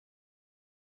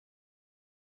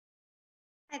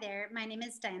Hi there, my name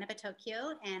is Diana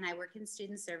Batocchio and I work in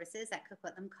student services at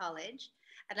Coquitlam College.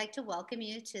 I'd like to welcome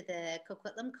you to the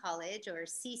Coquitlam College or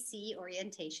CC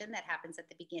orientation that happens at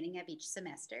the beginning of each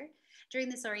semester. During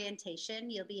this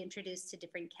orientation, you'll be introduced to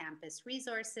different campus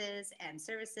resources and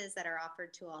services that are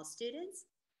offered to all students.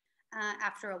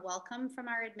 After a welcome from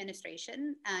our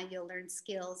administration, you'll learn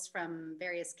skills from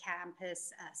various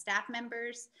campus staff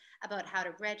members about how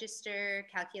to register,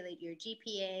 calculate your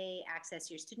GPA,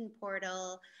 access your student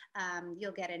portal.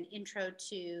 You'll get an intro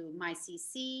to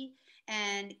MyCC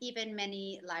and even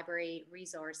many library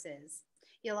resources.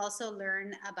 You'll also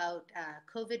learn about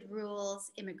COVID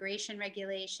rules, immigration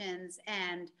regulations,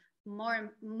 and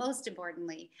most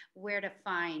importantly, where to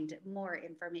find more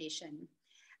information.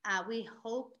 We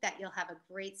hope that you'll have a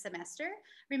great semester.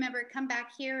 Remember, come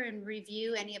back here and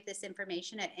review any of this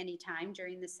information at any time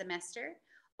during the semester,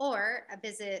 or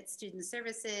visit student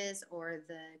services or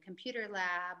the computer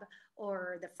lab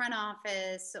or the front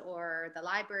office or the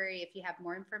library if you have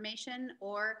more information,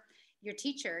 or your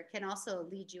teacher can also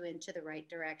lead you into the right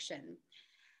direction.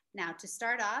 Now, to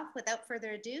start off, without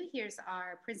further ado, here's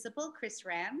our principal, Chris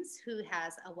Rands, who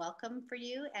has a welcome for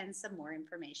you and some more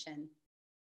information.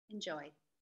 Enjoy.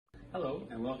 Hello,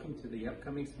 and welcome to the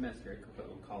upcoming semester at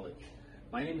Coquitlam College.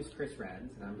 My name is Chris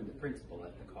Rands, and I'm the principal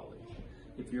at the college.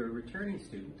 If you're a returning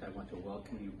student, I want to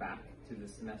welcome you back to the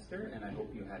semester, and I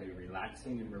hope you had a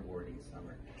relaxing and rewarding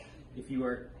summer. If you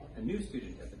are a new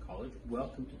student at the college,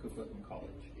 welcome to Coquitlam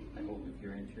College. I hope if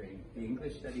you're entering the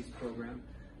English Studies program,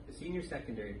 the Senior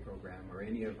Secondary program, or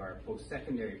any of our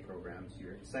post-secondary programs,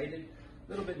 you're excited, a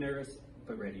little bit nervous,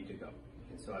 but ready to go.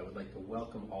 And so I would like to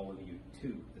welcome all of you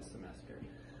to the semester.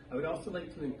 I would also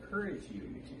like to encourage you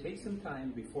to take some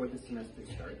time before the semester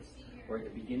starts, or at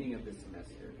the beginning of the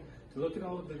semester, to look at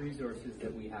all of the resources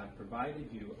that we have provided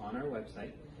you on our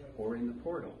website or in the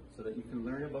portal so that you can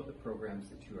learn about the programs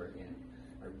that you are in.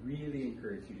 I really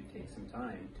encourage you to take some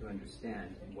time to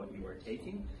understand what you are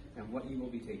taking and what you will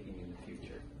be taking in the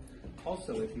future.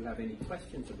 Also, if you have any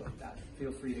questions about that,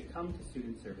 feel free to come to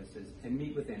Student Services and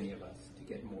meet with any of us to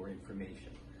get more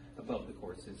information about the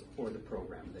courses or the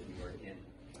program that you are in.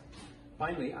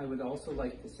 Finally, I would also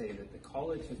like to say that the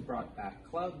college has brought back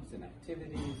clubs and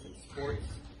activities and sports,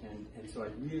 and so I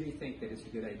really think that it's a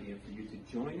good idea for you to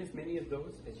join as many of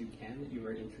those as you can that you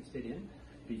are interested in,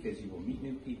 because you will meet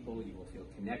new people, you will feel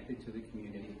connected to the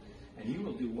community, and you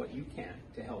will do what you can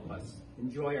to help us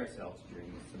enjoy ourselves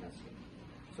during this semester.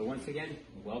 So once again,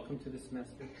 welcome to the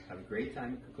semester. Have a great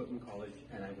time at Coquitlam College,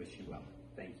 and I wish you well.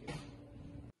 Thank you.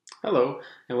 Hello,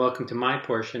 and welcome to my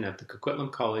portion of the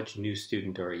Coquitlam College New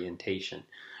Student Orientation.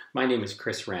 My name is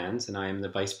Chris Rands, and I am the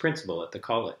Vice Principal at the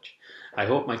college. I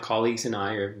hope my colleagues and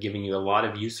I are giving you a lot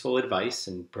of useful advice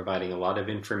and providing a lot of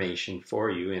information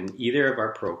for you in either of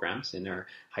our programs, in our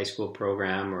high school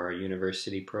program or our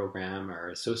university program, our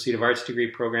Associate of Arts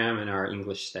degree program, and our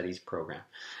English Studies program.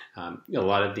 A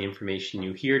lot of the information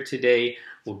you hear today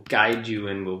will guide you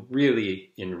and will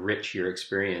really enrich your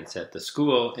experience at the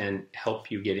school and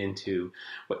help you get into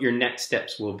what your next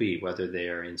steps will be, whether they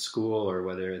are in school or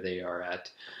whether they are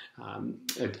at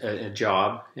a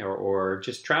job or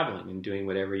just traveling and doing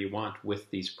whatever you want with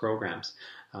these programs.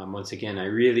 Once again, I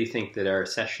really think that our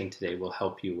session today will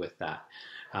help you with that.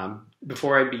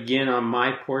 Before I begin on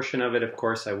my portion of it, of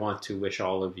course, I want to wish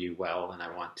all of you well, and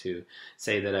I want to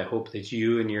say that I hope that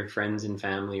you and your friends and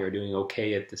family are doing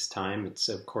okay at this time. It's,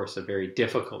 of course, a very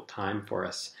difficult time for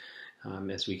us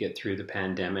as we get through the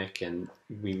pandemic and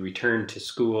we return to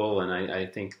school, and I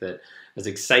think that as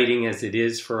exciting as it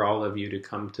is for all of you to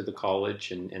come to the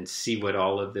college and see what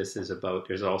all of this is about,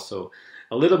 there's also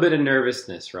a little bit of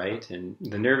nervousness, right? And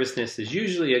the nervousness is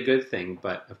usually a good thing,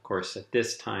 but of course at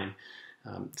this time,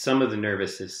 some of the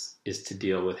nervousness is to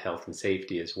deal with health and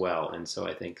safety as well. And so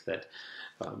I think that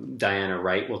Diana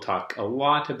Wright will talk a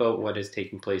lot about what is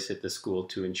taking place at the school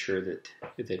to ensure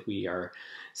that we are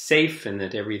safe and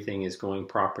that everything is going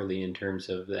properly in terms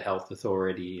of the health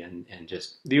authority and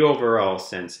just the overall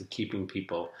sense of keeping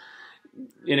people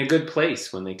in a good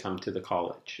place when they come to the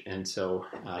college. And so,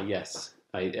 yes,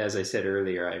 as I said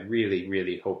earlier, I really,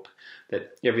 really hope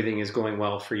that everything is going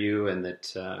well for you and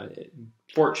that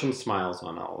fortune smiles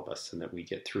on all of us and that we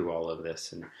get through all of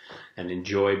this and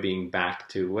enjoy being back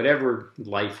to whatever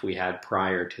life we had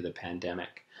prior to the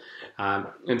pandemic.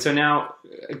 And so now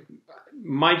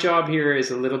my job here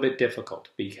is a little bit difficult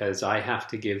because I have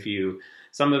to give you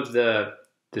some of the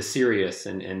serious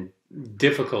and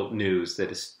difficult news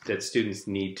that students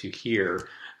need to hear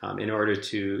in order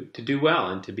to do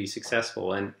well and to be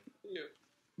successful. And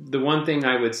the one thing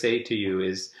I would say to you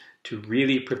is to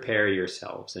really prepare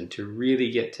yourselves and to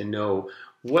really get to know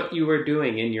what you are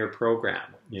doing in your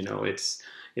program. You know, it's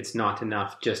not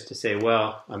enough just to say,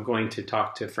 well, I'm going to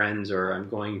talk to friends, or I'm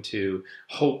going to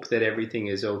hope that everything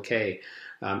is okay.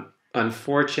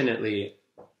 Unfortunately,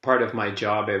 part of my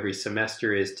job every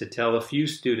semester is to tell a few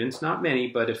students, not many,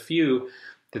 but a few,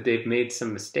 that they've made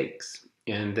some mistakes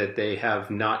and that they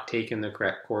have not taken the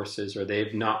correct courses, or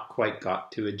they've not quite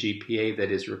got to a GPA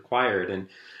that is required. And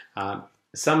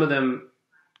some of them,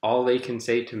 all they can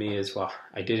say to me is, well,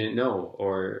 I didn't know,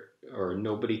 or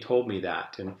nobody told me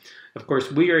that. And of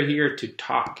course, we are here to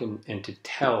talk and to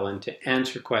tell and to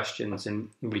answer questions, and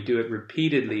we do it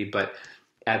repeatedly. But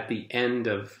at the end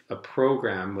of a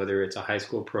program, whether it's a high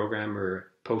school program or a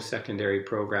post-secondary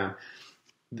program,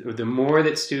 the more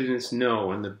that students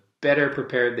know and the better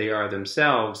prepared they are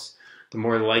themselves, the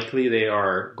more likely they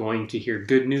are going to hear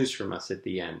good news from us at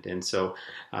the end. And so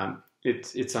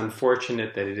it's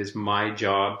unfortunate that it is my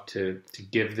job to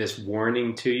give this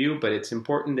warning to you, but it's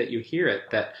important that you hear it,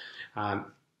 that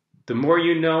the more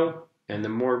you know and the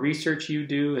more research you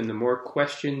do and the more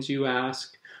questions you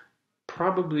ask,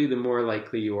 probably the more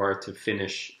likely you are to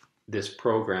finish this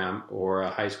program or a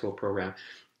high school program,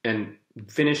 and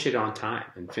finish it on time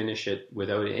and finish it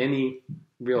without any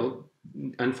real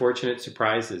unfortunate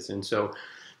surprises. And so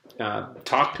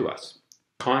talk to us,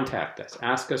 contact us,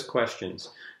 ask us questions,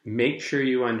 make sure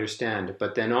you understand.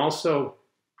 But then also,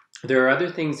 there are other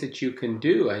things that you can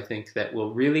do, I think, that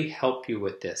will really help you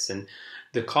with this. And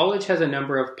the college has a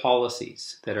number of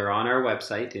policies that are on our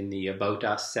website in the About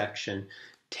Us section.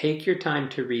 Take your time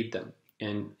to read them,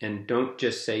 and don't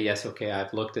just say, yes, okay,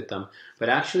 I've looked at them, but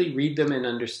actually read them and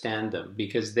understand them,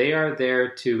 because they are there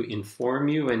to inform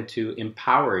you and to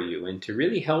empower you and to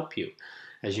really help you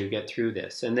as you get through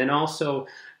this. And then also,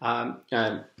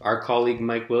 our colleague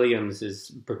Mike Williams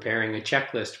is preparing a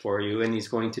checklist for you, and he's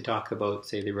going to talk about,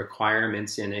 say, the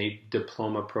requirements in a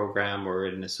diploma program or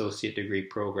an associate degree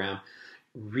program.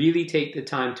 Really take the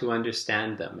time to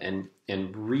understand them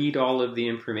and read all of the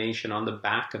information on the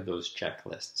back of those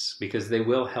checklists, because they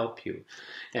will help you.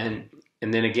 And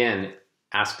then again,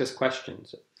 ask us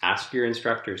questions. Ask your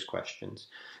instructors questions.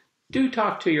 Do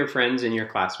talk to your friends and your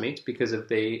classmates, because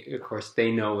of course, they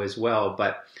know as well.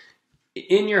 But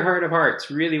in your heart of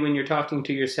hearts, really, when you're talking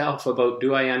to yourself about,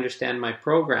 do I understand my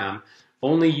program,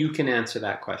 only you can answer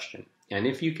that question. And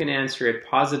if you can answer it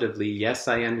positively, yes,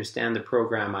 I understand the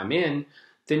program I'm in,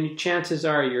 then chances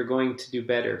are you're going to do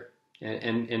better.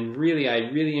 And really, I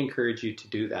really encourage you to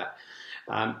do that.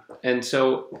 And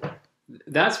so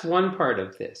that's one part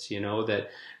of this, you know, that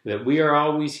we are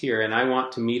always here, and I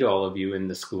want to meet all of you in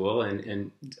the school,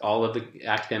 and all of the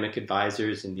academic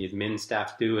advisors and the admin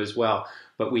staff do as well.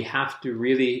 But we have to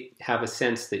really have a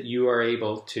sense that you are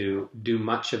able to do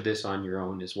much of this on your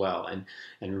own as well, and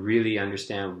really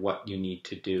understand what you need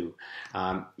to do.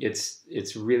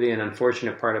 It's really an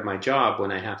unfortunate part of my job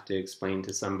when I have to explain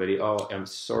to somebody, oh, I'm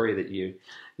sorry that you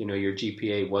know, your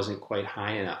GPA wasn't quite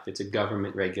high enough. It's a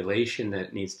government regulation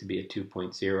that needs to be a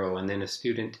 2.0, and then a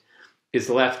student is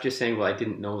left just saying, well, I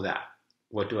didn't know that.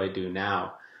 What do I do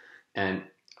now? And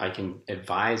I can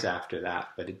advise after that,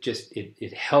 but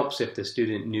it helps if the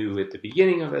student knew at the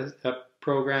beginning of a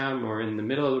program or in the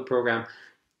middle of the program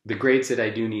the grades that I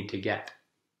do need to get,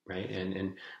 right?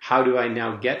 And how do I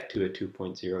now get to a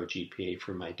 2.0 GPA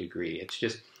for my degree?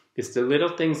 It's the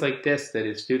little things like this that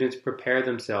if students prepare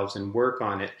themselves and work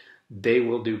on it, they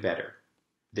will do better.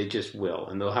 They just will.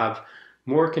 And they'll have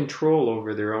more control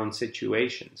over their own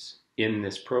situations in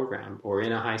this program or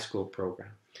in a high school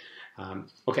program.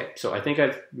 Okay, so I think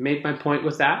I've made my point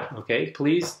with that. Okay,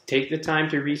 please take the time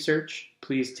to research.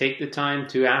 Please take the time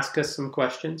to ask us some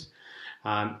questions.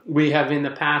 We have in the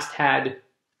past had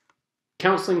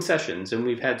counseling sessions, and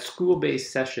we've had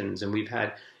school-based sessions, and we've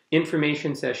had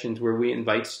information sessions where we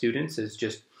invite students as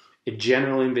just a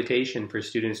general invitation for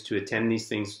students to attend these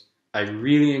things. I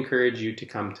really encourage you to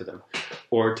come to them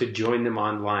or to join them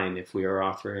online if we are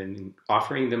offering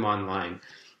them online.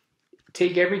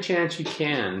 Take every chance you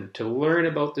can to learn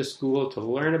about the school, to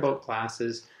learn about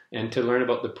classes, and to learn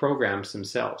about the programs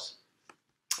themselves.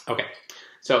 Okay,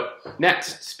 so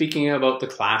next, speaking about the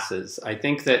classes, I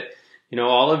think that, you know,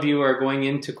 all of you are going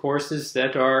into courses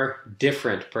that are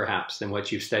different perhaps than what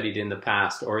you've studied in the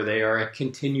past, or they are a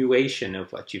continuation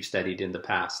of what you've studied in the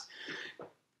past.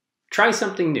 Try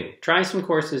something new. Try some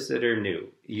courses that are new.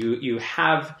 You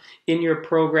have in your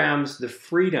programs the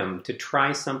freedom to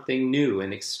try something new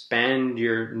and expand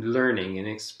your learning and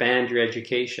expand your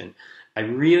education. I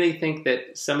really think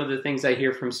that some of the things I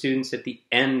hear from students at the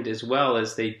end as well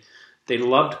is they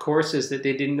loved courses that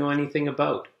they didn't know anything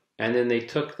about. and then they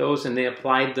took those and they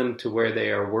applied them to where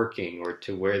they are working or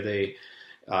to where they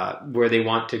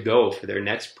want to go for their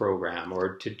next program,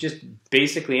 or to just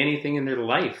basically anything in their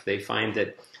life. They find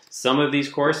that some of these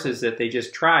courses that they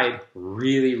just tried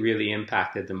really, really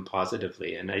impacted them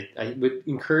positively. And I would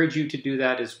encourage you to do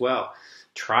that as well.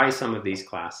 Try some of these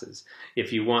classes.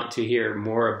 If you want to hear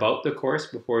more about the course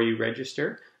before you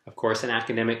register, of course, an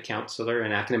academic counselor,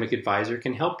 an academic advisor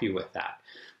can help you with that.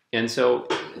 And so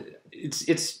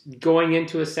it's going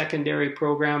into a secondary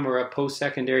program or a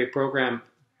post-secondary program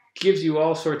gives you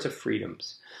all sorts of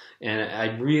freedoms. And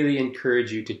I really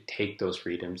encourage you to take those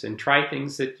freedoms and try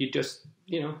things that you just,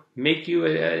 make you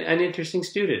an interesting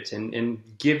student and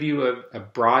give you a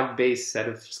broad-based set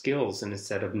of skills and a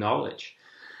set of knowledge.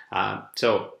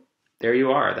 So there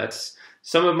you are. That's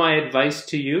some of my advice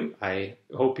to you. I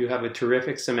hope you have a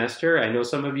terrific semester. I know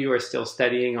some of you are still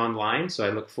studying online, so I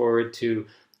look forward to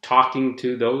talking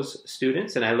to those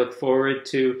students, and I look forward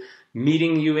to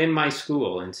meeting you in my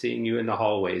school and seeing you in the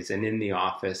hallways and in the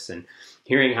office and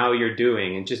hearing how you're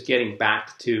doing and just getting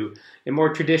back to a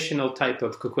more traditional type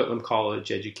of Coquitlam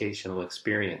College educational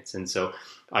experience. And so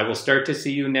I will start to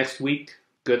see you next week.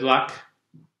 Good luck.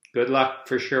 Good luck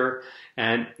for sure.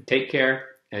 And take care.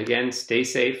 Again, stay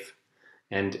safe.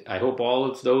 And I hope all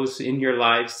of those in your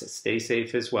lives stay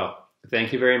safe as well.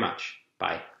 Thank you very much.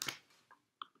 Bye.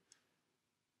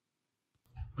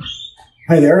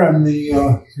 Hi there, I'm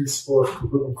the principal of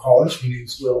Coquitlam College. My name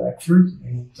is Will Eckford,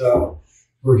 and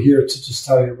we're here to just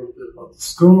tell you a little bit about the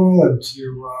school and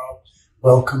to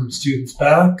welcome students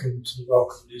back and to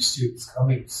welcome new students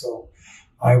coming. So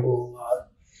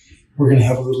we're going to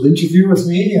have a little interview with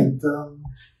me. And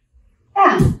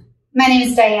Yeah, my name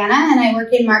is Diana, and I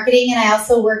work in marketing, and I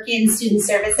also work in student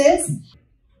services.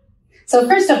 So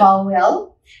first of all,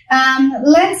 Will,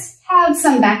 let's have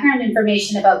some background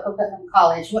information about Coquitlam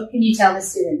College. What can you tell the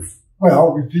students?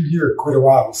 Well, we've been here quite a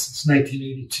while, since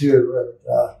 1982.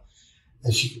 And,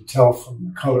 as you can tell from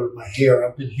the color of my hair,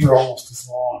 I've been here almost as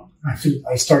long.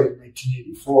 I started in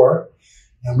 1984,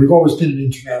 and we've always been an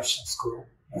international school.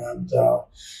 And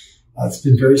it's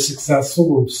been very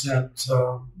successful. We've sent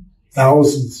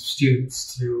thousands of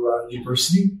students to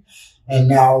university. And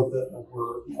now that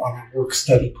we're on a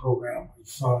work-study program,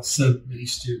 we've sent many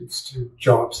students to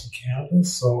jobs in Canada.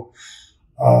 So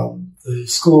the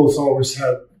school has always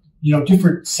had,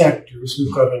 different sectors.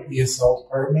 We've got an ESL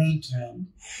department and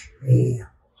a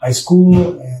high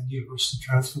school and university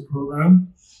transfer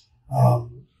program.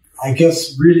 I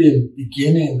guess really in the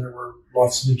beginning, there were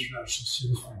lots of international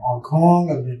students from Hong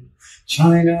Kong and then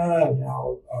China and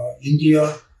now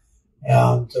India.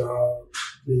 And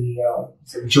the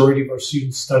majority of our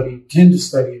students tend to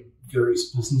study various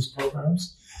business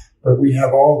programs, but we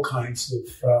have all kinds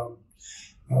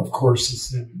of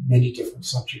courses in many different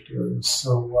subject areas.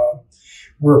 So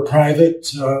we're a private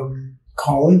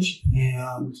college,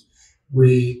 and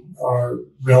we are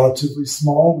relatively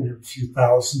small. We have a few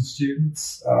thousand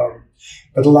students,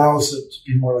 but allows it to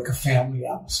be more like a family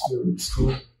atmosphere in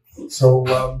school. So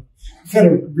we've had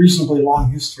a reasonably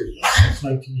long history since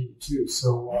 1982.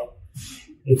 So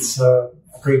it's a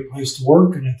great place to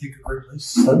work, and I think a great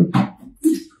place to study.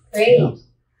 Great. Yeah.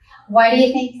 Why do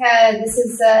you think this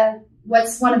is,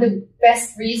 what's one of the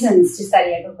best reasons to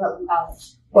study at Coquitlam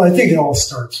College? Well, I think it all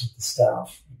starts with the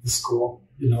staff at the school.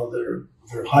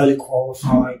 They're highly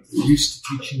qualified. They're used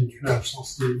to teaching international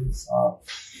students.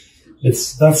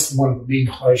 That's one of the main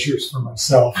pleasures for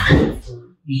myself,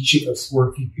 for each of us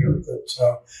working here,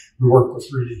 that we work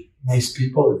with really nice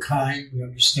people. They're kind. We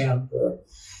understand the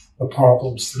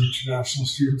problems that international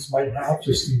students might have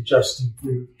just in adjusting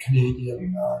to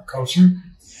Canadian culture.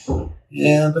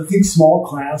 And I think small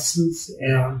classes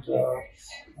and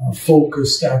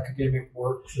focused academic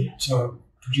work that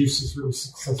produces really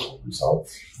successful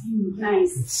results.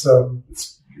 Nice. It's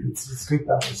good.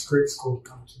 It's a great school to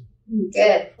come to.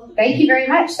 Good. Well, thank you very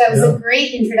much. That was a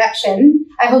great introduction.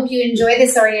 I hope you enjoy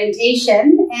this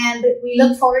orientation, and we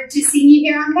look forward to seeing you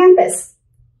here on campus.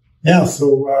 Yeah,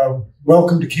 so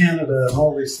welcome to Canada and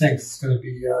all these things. It's going to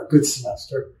be a good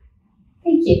semester.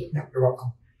 Thank you. Yeah, you're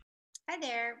welcome. Hi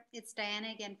there, it's Diana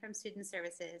again from Student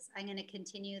Services. I'm going to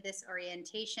continue this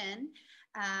orientation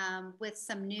with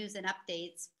some news and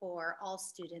updates for all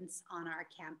students on our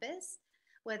campus.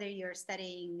 Whether you're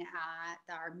studying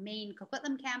at our main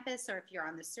Coquitlam campus or if you're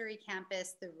on the Surrey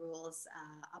campus, the rules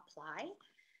apply.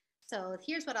 So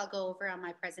here's what I'll go over on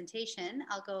my presentation.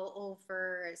 I'll go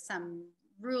over some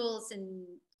rules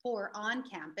for on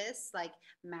campus, like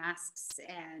masks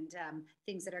and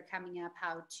things that are coming up,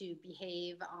 how to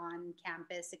behave on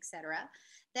campus, etc.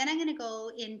 Then I'm going to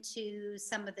go into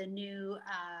some of the new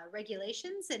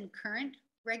regulations and current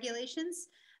regulations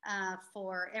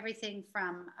for everything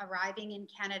from arriving in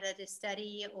Canada to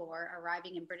study or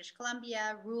arriving in British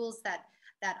Columbia, rules that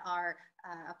are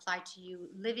applied to you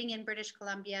living in British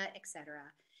Columbia, etc.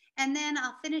 And then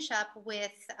I'll finish up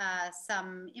with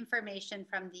some information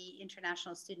from the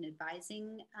International Student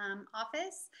Advising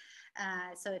Office.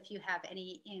 So if you have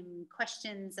any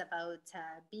questions about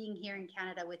being here in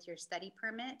Canada with your study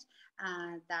permit,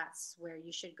 that's where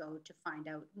you should go to find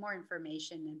out more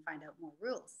information and find out more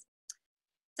rules.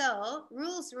 So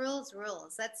rules.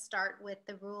 Let's start with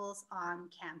the rules on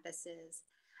campuses,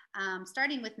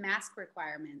 starting with mask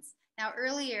requirements. Now,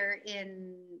 earlier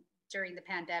during the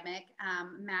pandemic,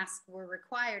 masks were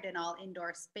required in all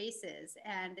indoor spaces.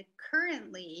 And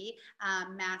currently,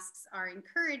 masks are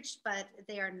encouraged, but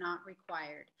they are not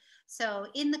required. So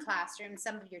in the classroom,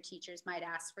 some of your teachers might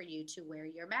ask for you to wear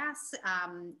your masks.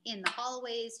 In the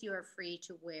hallways, you are free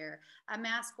to wear a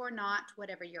mask or not,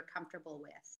 whatever you're comfortable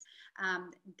with.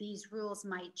 These rules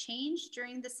might change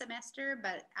during the semester,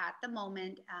 but at the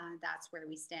moment, that's where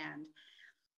we stand.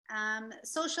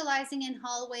 Socializing in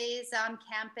hallways on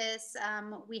campus,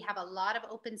 we have a lot of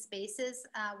open spaces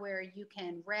where you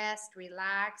can rest,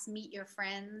 relax, meet your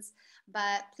friends,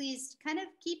 but please kind of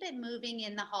keep it moving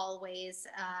in the hallways.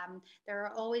 There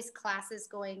are always classes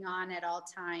going on at all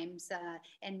times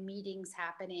and meetings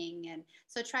happening, and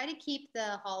so try to keep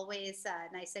the hallways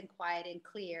nice and quiet and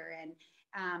clear, and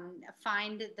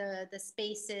find the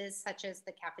spaces such as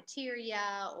the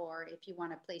cafeteria, or if you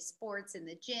want to play sports in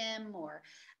the gym, or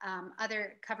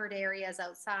other covered areas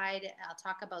outside. I'll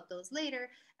talk about those later.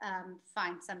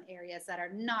 Find some areas that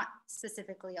are not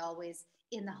specifically always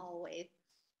in the hallway.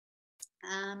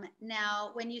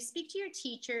 Now, when you speak to your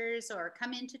teachers or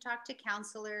come in to talk to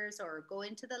counselors or go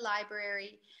into the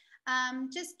library,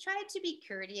 just try to be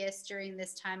courteous during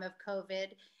this time of COVID.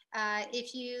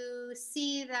 If you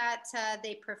see that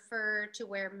they prefer to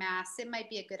wear masks, it might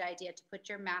be a good idea to put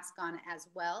your mask on as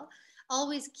well.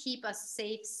 Always keep a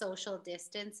safe social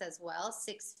distance as well.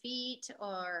 6 feet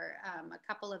or a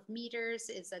couple of meters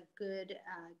is a good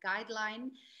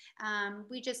guideline.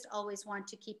 We just always want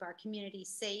to keep our community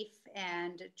safe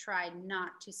and try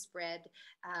not to spread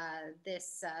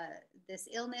this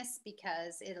illness,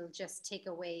 because it'll just take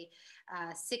away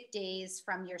sick days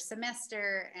from your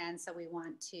semester, and so we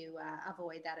want to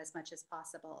avoid that as much as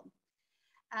possible.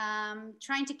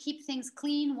 Trying to keep things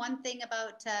clean. One thing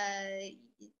about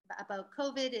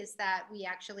COVID is that we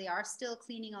actually are still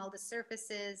cleaning all the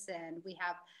surfaces, and we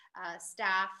have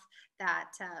staff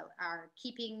that are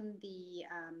keeping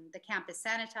the campus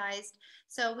sanitized.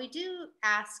 So we do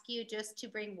ask you just to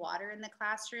bring water in the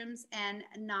classrooms and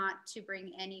not to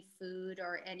bring any food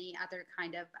or any other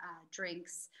kind of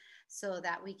drinks, so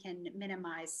that we can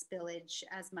minimize spillage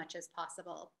as much as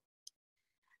possible.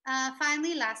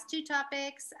 Finally, last 2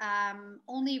 topics.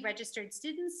 Only registered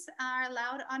students are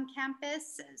allowed on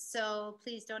campus, so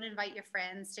please don't invite your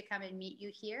friends to come and meet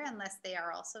you here unless they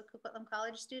are also Coquitlam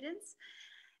College students.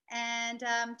 And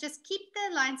just keep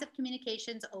the lines of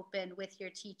communications open with your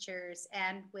teachers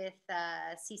and with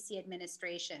CC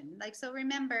administration. So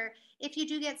remember, if you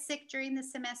do get sick during the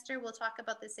semester, we'll talk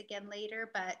about this again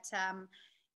later, but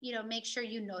make sure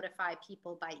you notify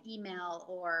people by email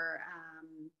or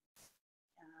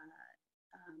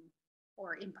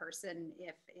in person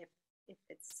if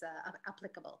it's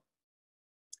applicable.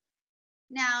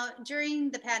 Now, during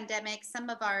the pandemic, some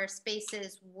of our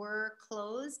spaces were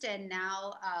closed, and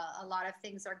now a lot of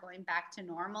things are going back to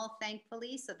normal,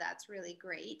 thankfully, so that's really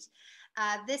great.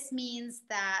 This means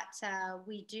that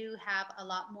we do have a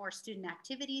lot more student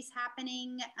activities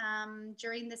happening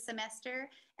during the semester.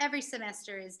 Every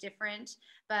semester is different,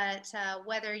 but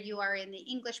whether you are in the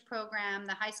English program,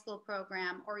 the high school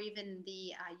program, or even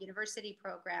the university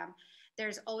program,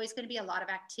 there's always going to be a lot of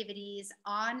activities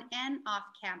on and off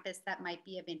campus that might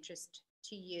be of interest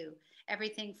to you.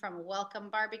 Everything from a welcome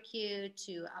barbecue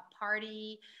to a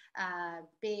party,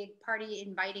 big party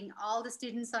inviting all the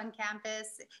students on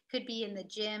campus. Could be in the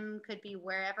gym, could be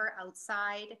wherever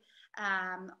outside.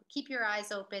 Keep your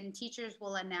eyes open. Teachers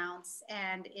will announce,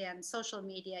 and in social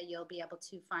media, you'll be able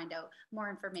to find out more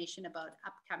information about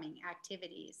upcoming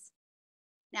activities.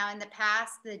 Now, in the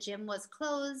past, the gym was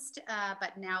closed,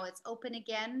 but now it's open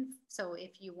again. So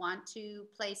if you want to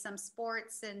play some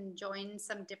sports and join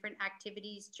some different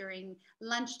activities during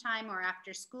lunchtime or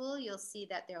after school, you'll see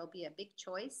that there will be a big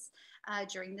choice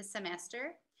during the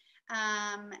semester.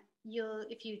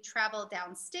 If you travel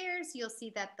downstairs, you'll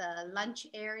see that the lunch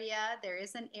area, there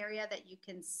is an area that you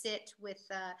can sit with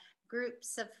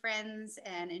groups of friends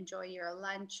and enjoy your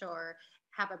lunch or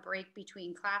have a break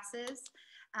between classes.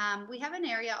 We have an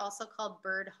area also called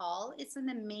Bird Hall. It's in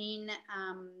the main,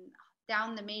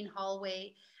 down the main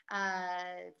hallway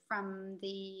from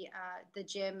the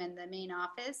gym and the main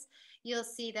office. You'll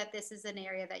see that this is an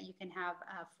area that you can have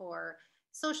for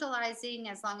socializing,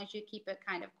 as long as you keep it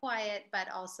kind of quiet, but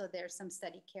also there's some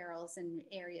study carrels and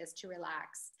areas to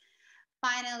relax.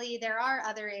 Finally, there are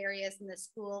other areas in the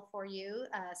school for you,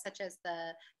 such as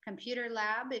the computer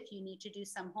lab if you need to do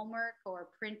some homework or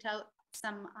print out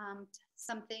some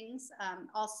things.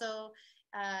 Also,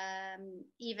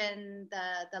 even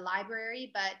the library,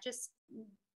 but just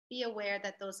be aware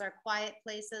that those are quiet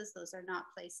places. Those are not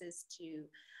places to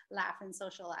laugh and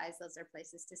socialize. Those are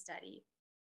places to study.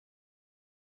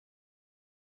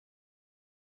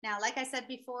 Now, like I said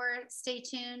before, stay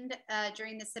tuned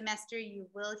during the semester. You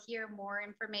will hear more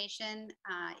information.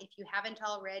 If you haven't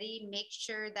already, make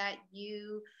sure that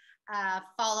you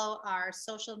follow our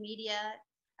social media,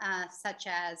 such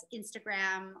as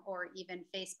Instagram or even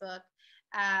Facebook.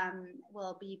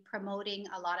 We'll be promoting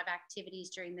a lot of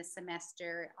activities during the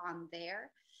semester on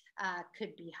there.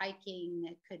 Could be hiking,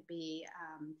 it could be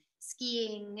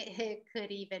skiing, it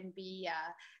could even be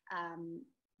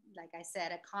like I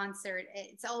said, a concert.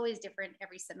 It's always different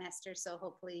every semester, so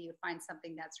hopefully you find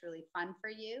something that's really fun for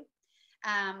you.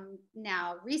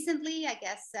 Now, recently, I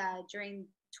guess during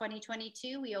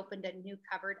 2022, we opened a new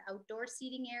covered outdoor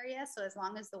seating area. So as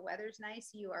long as the weather's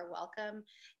nice, you are welcome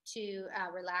to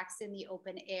relax in the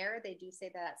open air. They do say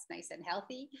that that's nice and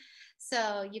healthy.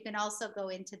 So you can also go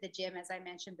into the gym, as I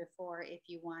mentioned before, if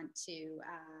you want to,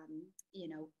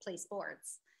 play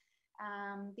sports.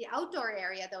 The outdoor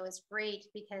area, though, is great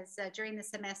because during the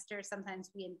semester,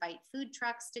 sometimes we invite food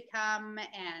trucks to come.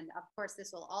 And of course,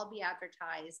 this will all be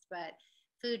advertised, but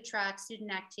food trucks,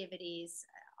 student activities,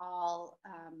 all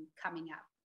coming up.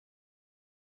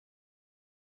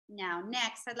 Now,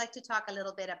 next, I'd like to talk a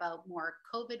little bit about more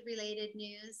COVID-related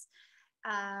news.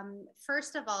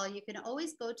 First of all, you can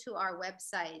always go to our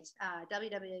website,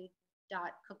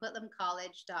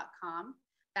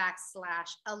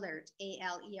 www.coquitlamcollege.com/alert,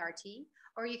 ALERT,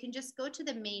 or you can just go to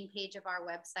the main page of our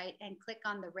website and click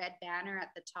on the red banner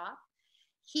at the top.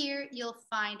 Here you'll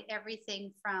find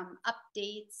everything from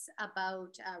updates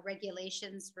about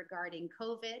regulations regarding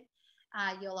COVID.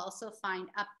 You'll also find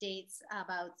updates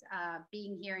about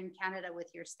being here in Canada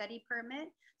with your study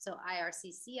permit, so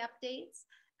IRCC updates.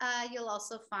 You'll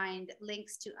also find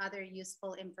links to other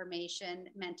useful information,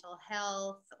 mental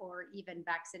health, or even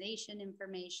vaccination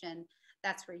information.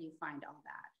 That's where you find all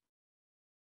that.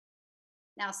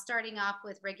 Now, starting off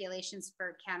with regulations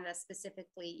for Canada,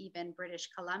 specifically even British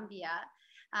Columbia,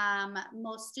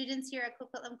 most students here at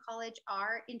Coquitlam College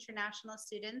are international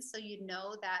students, so you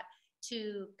know that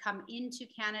to come into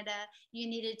Canada, you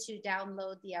needed to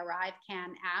download the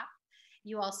ArriveCAN app.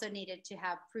 You also needed to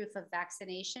have proof of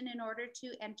vaccination in order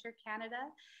to enter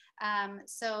Canada.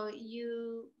 So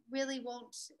you really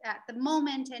won't, at the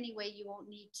moment anyway, you won't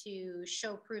need to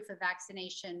show proof of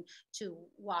vaccination to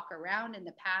walk around. In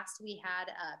the past, we had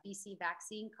a BC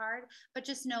vaccine card, but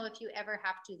just know if you ever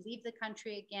have to leave the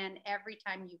country again, every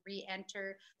time you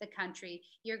re-enter the country,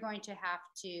 you're going to have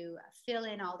to fill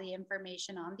in all the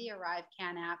information on the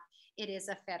ArriveCAN app. It is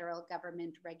a federal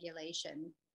government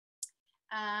regulation.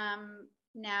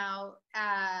 Now,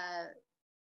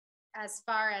 as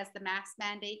far as the mask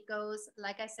mandate goes,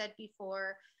 like I said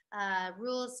before,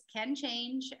 rules can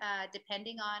change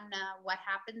depending on what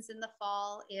happens in the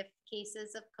fall. If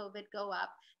cases of COVID go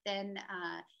up, then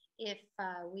if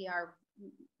we are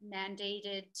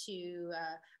mandated to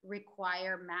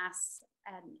require masks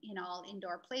in all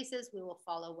indoor places, we will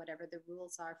follow whatever the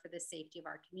rules are for the safety of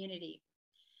our community.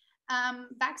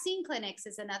 Vaccine clinics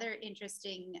is another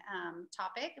interesting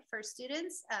topic for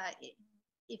students.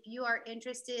 If you are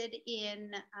interested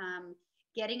in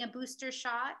getting a booster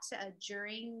shot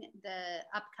during the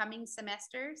upcoming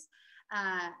semesters,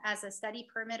 as a study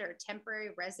permit or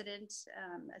temporary resident,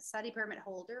 a study permit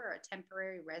holder or a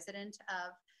temporary resident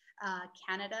of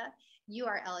Canada, you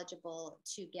are eligible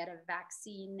to get a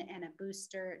vaccine and a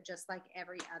booster just like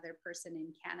every other person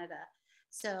in Canada.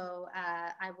 So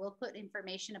I will put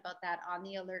information about that on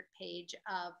the alert page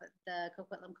of the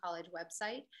Coquitlam College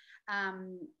website.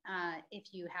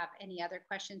 If you have any other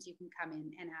questions, you can come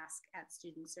in and ask at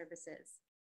Student Services.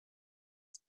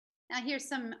 Now here's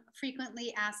some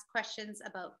frequently asked questions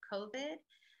about COVID.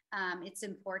 It's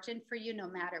important for you, no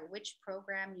matter which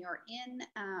program you're in,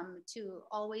 to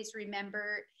always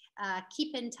remember,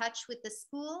 keep in touch with the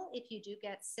school if you do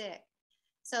get sick.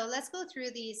 So let's go through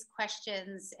these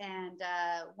questions and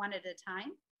one at a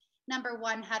time. Number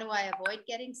one, how do I avoid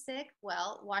getting sick?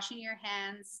 Well, washing your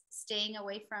hands, staying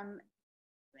away from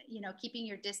keeping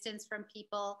your distance from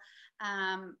people,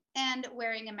 and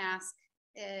wearing a mask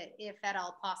if at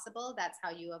all possible. That's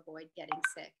how you avoid getting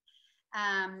sick.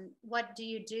 What do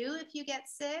you do if you get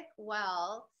sick?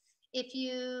 Well, if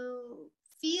you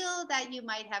feel that you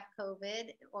might have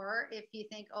COVID, or if you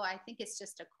think, oh, I think it's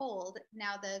just a cold,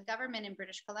 now the government in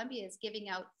British Columbia is giving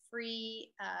out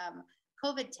free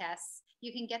COVID tests.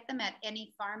 You can get them at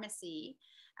any pharmacy.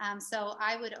 So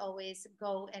I would always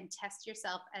go and test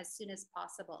yourself as soon as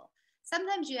possible.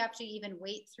 Sometimes you have to even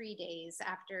wait 3 days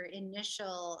after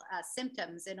initial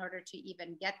symptoms in order to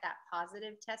even get that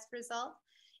positive test result.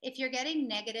 If you're getting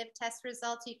negative test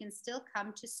results, you can still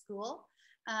come to school.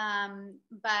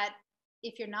 But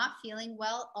if you're not feeling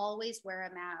well, always wear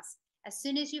a mask. As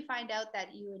soon as you find out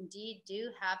that you indeed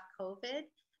do have COVID,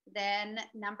 then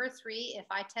number 3, if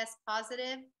I test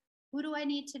positive, who do I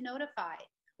need to notify?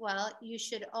 Well, you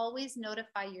should always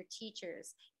notify your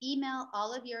teachers. Email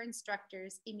all of your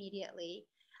instructors immediately.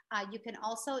 You can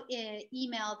also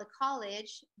email the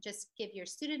college, just give your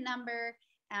student number.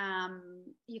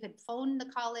 You can phone the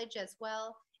college as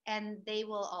well, and they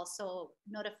will also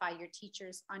notify your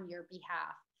teachers on your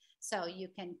behalf. So you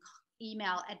can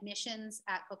email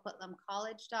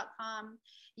admissions@coquitlamcollege.com.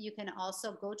 You can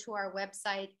also go to our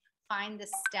website, find the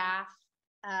staff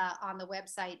on the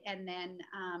website, and then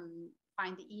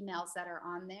find the emails that are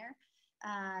on there.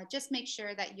 Just make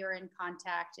sure that you're in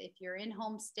contact. If you're in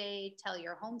homestay, tell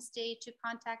your homestay to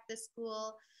contact the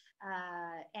school.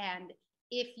 And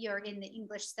if you're in the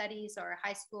English studies or a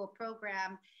high school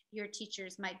program, your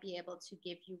teachers might be able to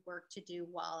give you work to do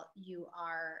while you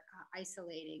are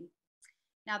isolating.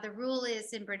 Now, the rule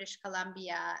is in British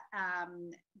Columbia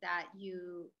that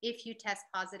if you test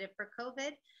positive for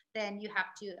COVID, then you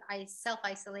have to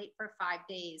self-isolate for 5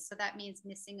 days. So that means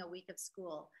missing a week of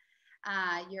school.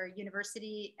 Your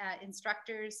university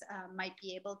instructors might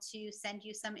be able to send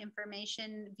you some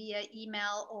information via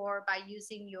email or by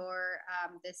using your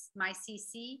this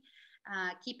MyCC.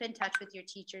 Keep in touch with your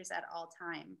teachers at all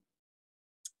time.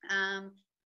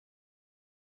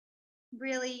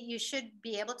 Really, you should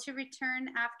be able to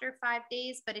return after 5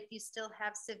 days, but if you still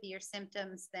have severe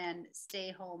symptoms, then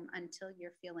stay home until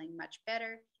you're feeling much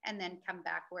better, and then come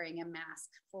back wearing a mask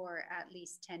for at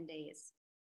least 10 days.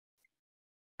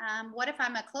 What if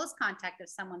I'm a close contact of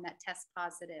someone that tests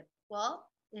positive?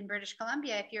 Well, in British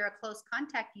Columbia, if you're a close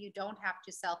contact, you don't have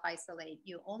to self-isolate.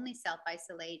 You only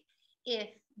self-isolate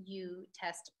if you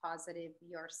test positive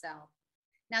yourself.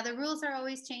 Now, the rules are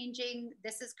always changing.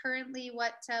 This is currently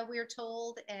what we're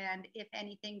told, and if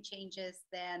anything changes,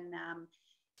 then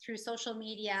through social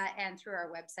media and through our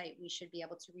website, we should be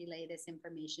able to relay this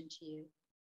information to you.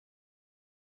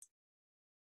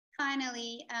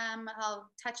 Finally, I'll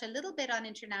touch a little bit on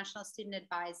international student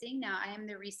advising. Now, I am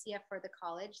the RICIA for the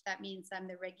college. That means I'm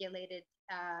the regulated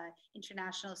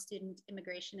international student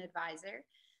immigration advisor.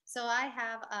 So I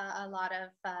have a lot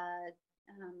of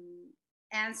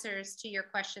answers to your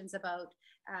questions about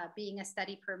being a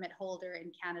study permit holder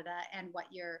in Canada and what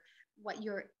you're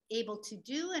able to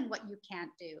do and what you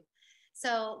can't do.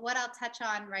 So what I'll touch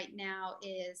on right now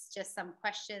is just some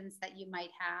questions that you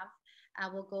might have.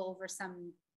 We'll go over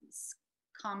some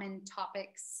common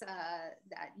topics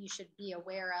that you should be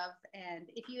aware of. And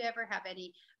if you ever have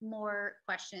any more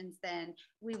questions, then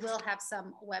we will have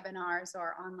some webinars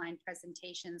or online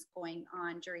presentations going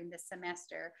on during the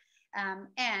semester.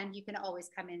 And you can always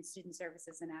come in student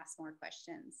services and ask more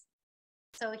questions.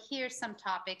 So here's some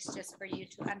topics just for you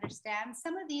to understand.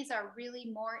 Some of these are really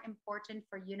more important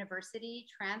for university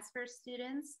transfer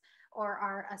students or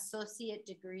our associate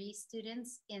degree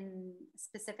students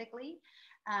specifically.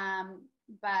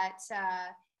 But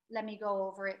let me go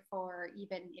over it for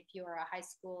even if you're a high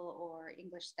school or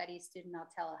English studies student, I'll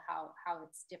tell how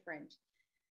it's different.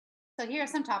 So here are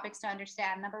some topics to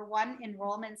understand. Number 1,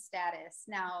 enrollment status.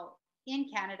 Now,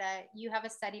 in Canada, you have a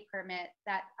study permit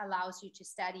that allows you to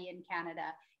study in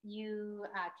Canada. You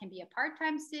can be a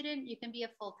part-time student, you can be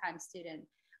a full-time student.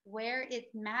 Where it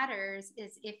matters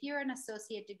is if you're an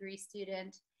associate degree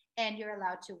student and you're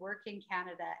allowed to work in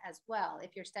Canada as well.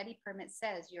 If your study permit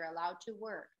says you're allowed to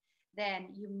work, then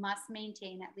you must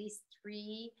maintain at least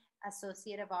 3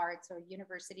 Associate of Arts or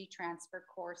university transfer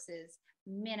courses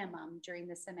minimum during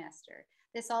the semester.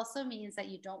 This also means that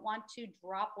you don't want to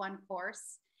drop one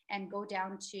course and go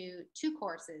down to 2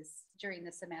 courses during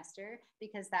the semester,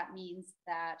 because that means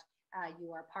that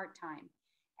you are part-time.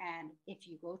 And if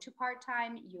you go to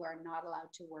part-time, you are not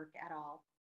allowed to work at all.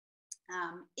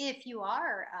 If you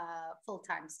are a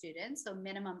full-time student, so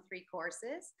minimum 3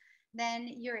 courses, then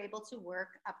you're able to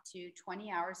work up to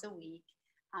 20 hours a week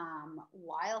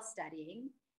while studying.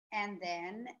 And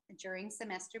then during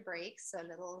semester breaks, so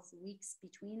little weeks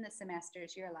between the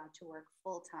semesters, you're allowed to work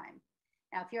full time.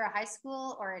 Now, if you're a high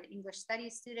school or an English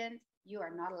studies student, you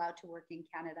are not allowed to work in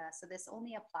Canada. So this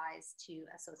only applies to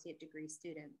associate degree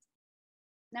students.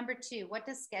 Number two, what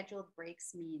does scheduled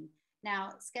breaks mean?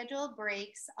 Now, scheduled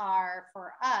breaks are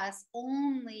for us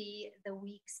only the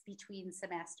weeks between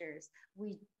semesters.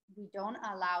 We don't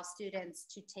allow students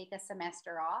to take a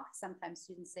semester off. Sometimes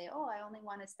students say, oh, I only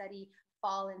want to study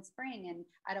fall and spring, and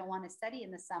I don't want to study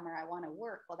in the summer. I want to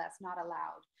work. Well, that's not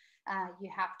allowed. You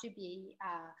have to be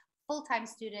a full-time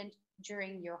student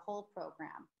during your whole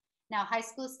program. Now, high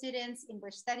school students,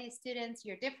 English studies students,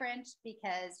 you're different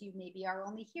because you maybe are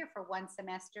only here for one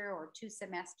semester or 2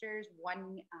 semesters,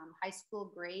 one high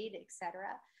school grade, etc.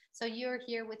 So you're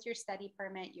here with your study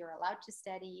permit, you're allowed to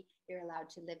study, you're allowed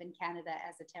to live in Canada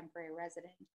as a temporary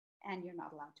resident, and you're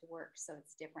not allowed to work, so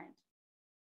it's different.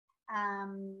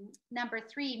 Number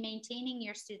 3, maintaining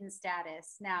your student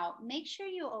status. Now, make sure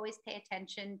you always pay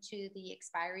attention to the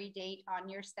expiry date on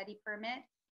your study permit.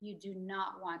 You do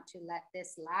not want to let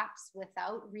this lapse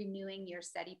without renewing your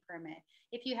study permit.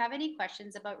 If you have any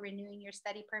questions about renewing your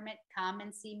study permit, come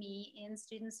and see me in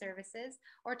Student Services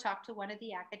or talk to one of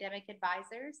the academic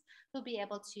advisors who'll be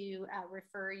able to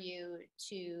refer you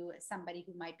to somebody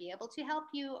who might be able to help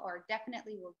you, or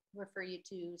definitely will refer you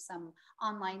to some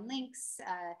online links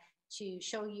to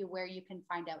show you where you can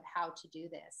find out how to do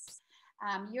this.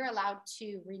 You're allowed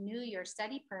to renew your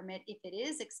study permit if it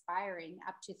is expiring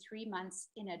up to 3 months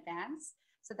in advance.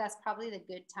 So that's probably the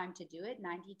good time to do it,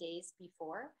 90 days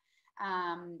before.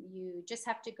 You just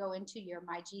have to go into your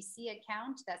MyGC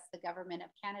account. That's the Government of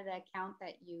Canada account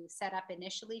that you set up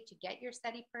initially to get your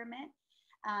study permit.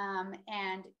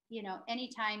 And, you know,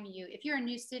 anytime if you're a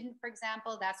new student, for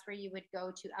example, that's where you would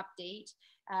go to update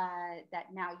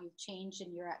that now you've changed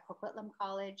and you're at Coquitlam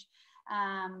College.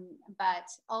 But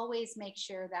always make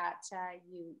sure that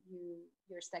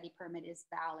your study permit is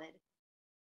valid.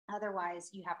 Otherwise,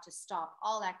 you have to stop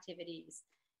all activities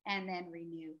and then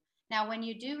renew. Now, when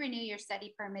you do renew your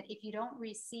study permit, if you don't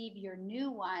receive your new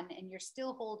one and you're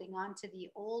still holding on to the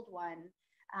old one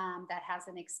that has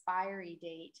an expiry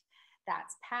date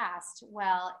that's passed,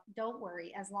 well, don't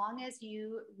worry. As long as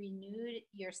you renewed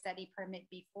your study permit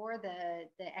before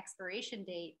the expiration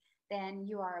date, then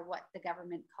you are what the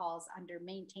government calls under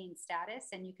maintained status,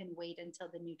 and you can wait until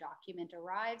the new document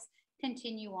arrives,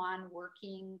 continue on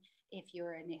working if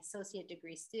you're an associate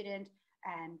degree student,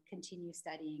 and continue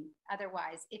studying.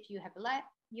 Otherwise, if you have let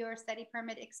your study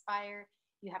permit expire,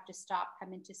 you have to stop,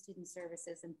 come into Student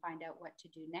Services and find out what to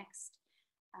do next.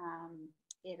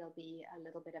 It'll be a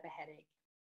little bit of a headache.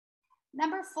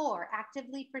 Number 4,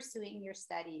 actively pursuing your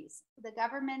studies. The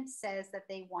government says that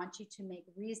they want you to make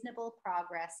reasonable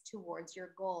progress towards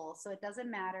your goal. So it doesn't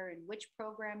matter in which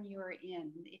program you're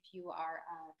in. If you are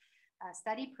a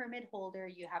study permit holder,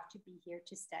 you have to be here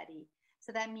to study.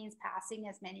 So that means passing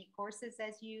as many courses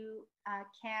as you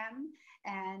can,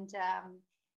 and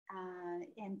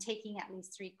taking at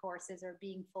least 3 courses or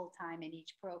being full-time in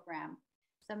each program.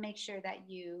 So make sure that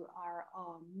you are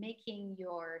making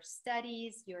your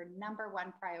studies your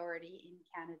 #1 priority in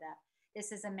Canada.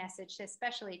 This is a message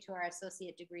especially to our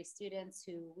associate degree students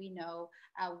who we know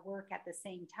work at the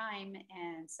same time.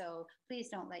 And so please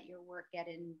don't let your work get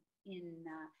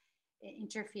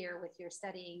interfere with your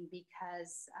studying,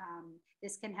 because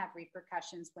this can have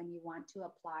repercussions when you want to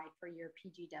apply for your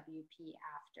PGWP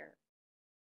after.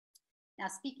 Now,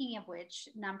 speaking of which,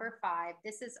 number 5,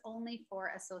 this is only for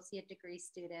associate degree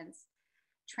students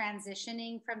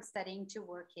transitioning from studying to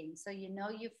working. So you know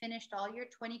you've finished all your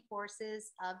 20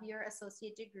 courses of your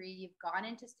associate degree, you've gone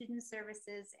into Student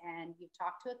Services and you've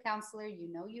talked to a counselor, you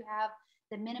know you have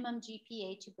the minimum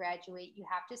GPA to graduate, you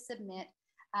have to submit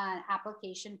an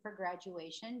application for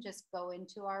graduation. Just go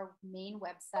into our main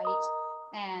website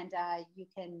and you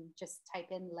can just type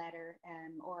in letter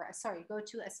go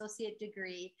to associate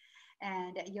degree,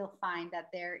 and you'll find that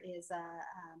there is a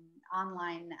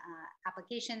online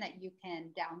application that you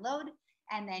can download,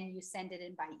 and then you send it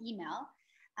in by email.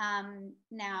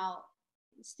 Now,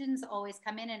 students always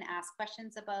come in and ask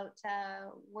questions about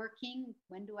working.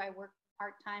 When do I work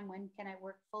part-time? When can I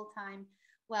work full-time?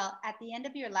 Well, at the end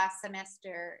of your last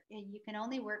semester, you can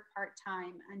only work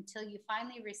part-time until you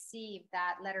finally receive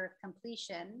that letter of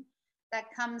completion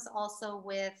that comes also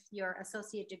with your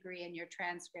associate degree and your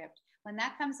transcript. When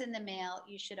that comes in the mail,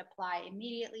 you should apply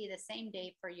immediately the same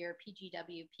day for your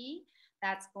PGWP.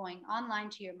 That's going online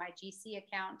to your MyGC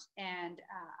account and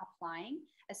applying.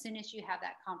 As soon as you have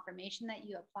that confirmation that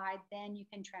you applied, then you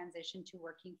can transition to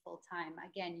working full-time.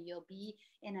 Again, you'll be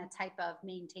in a type of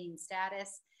maintained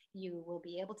status. You will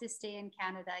be able to stay in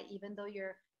Canada even though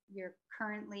you're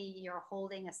currently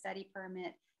holding a study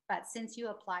permit. But since you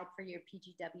applied for your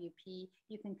PGWP,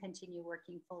 you can continue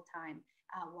working full time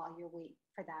while you're waiting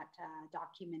for that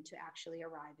document to actually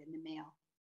arrive in the mail.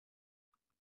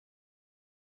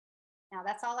 Now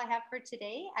that's all I have for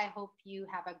today. I hope you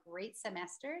have a great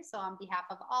semester. So on behalf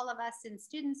of all of us in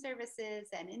student services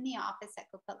and in the office at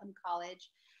Coquitlam College,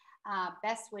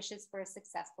 best wishes for a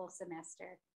successful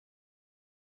semester.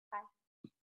 Bye.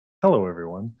 Hello,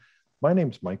 everyone. My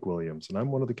name's Mike Williams, and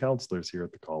I'm one of the counselors here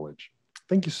at the college.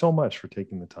 Thank you so much for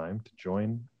taking the time to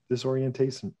join this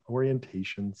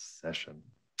orientation session.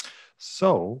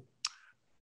 So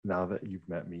now that you've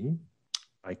met me,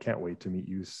 I can't wait to meet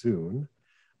you soon.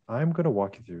 I'm going to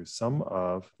walk you through some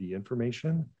of the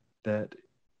information that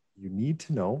you need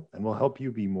to know and will help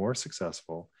you be more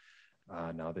successful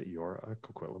now that you're a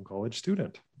Coquitlam College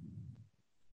student.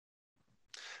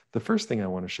 The first thing I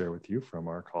want to share with you from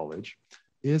our college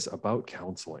is about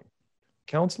counseling.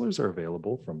 Counselors are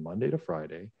available from Monday to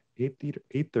Friday,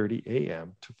 8:30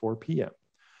 a.m. to 4 p.m.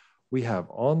 We have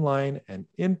online and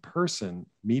in-person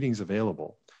meetings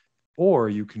available, or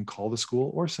you can call the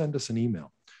school or send us an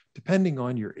email. Depending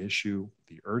on your issue,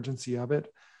 the urgency of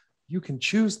it, you can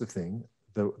choose the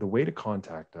way to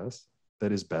contact us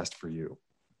that is best for you.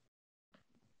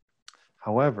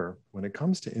 However, when it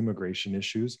comes to immigration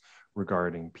issues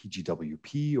regarding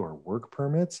PGWP or work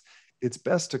permits, it's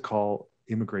best to call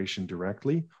immigration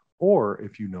directly, or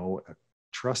if you know a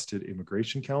trusted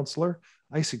immigration counselor,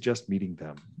 I suggest meeting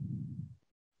them.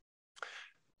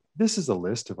 This is a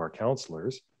list of our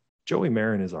counselors. Joey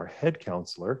Marin is our head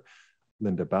counselor.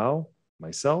 Linda Bao,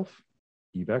 myself,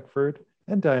 Eve Eckford,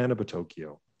 and Diana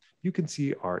Batocchio. You can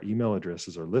see our email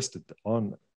addresses are listed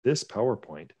on this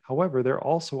PowerPoint. However, they're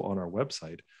also on our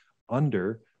website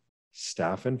under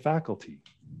staff and faculty.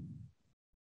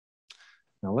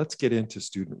 Now let's get into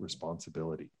student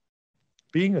responsibility.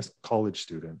 Being a college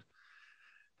student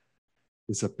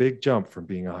is a big jump from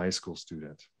being a high school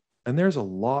student. And there's a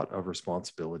lot of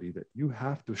responsibility that you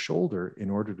have to shoulder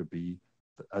in order to be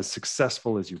as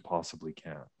successful as you possibly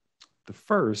can. The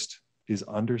first is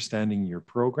understanding your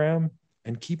program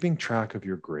and keeping track of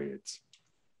your grades.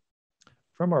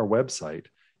 From our website,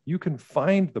 you can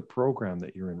find the program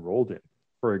that you're enrolled in.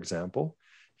 For example,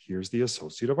 here's the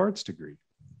Associate of Arts degree.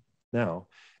 Now,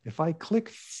 if I click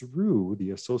through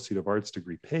the Associate of Arts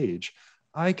degree page,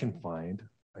 I can find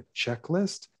a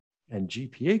checklist and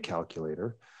GPA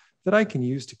calculator that I can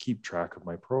use to keep track of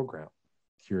my program.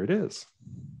 Here it is.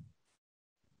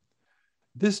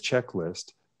 This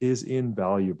checklist is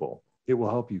invaluable. It will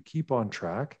help you keep on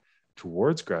track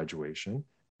towards graduation,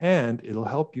 and it'll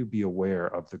help you be aware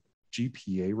of the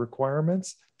GPA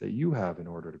requirements that you have in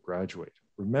order to graduate.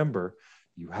 Remember,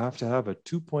 you have to have a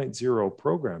 2.0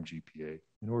 program GPA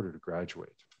in order to graduate.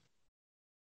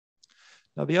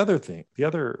 Now, the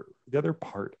other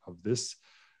part of this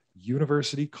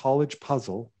university college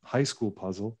puzzle, high school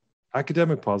puzzle,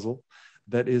 academic puzzle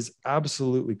that is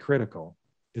absolutely critical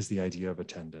is the idea of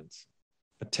attendance.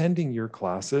 Attending your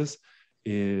classes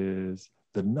is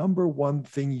the number one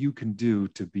thing you can do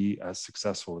to be as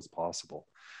successful as possible.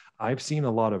 I've seen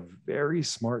a lot of very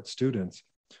smart students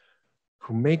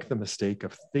who make the mistake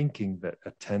of thinking that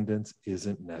attendance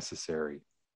isn't necessary.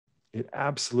 It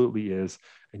absolutely is,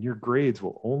 and your grades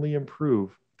will only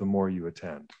improve the more you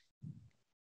attend.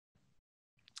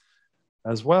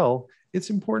 As well,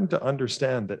 it's important to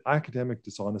understand that academic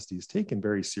dishonesty is taken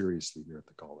very seriously here at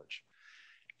the college.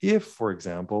 If, for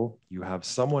example, you have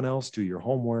someone else do your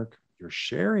homework, you're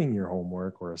sharing your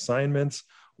homework or assignments,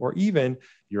 or even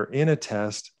you're in a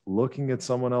test looking at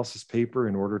someone else's paper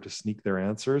in order to sneak their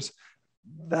answers,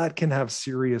 that can have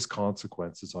serious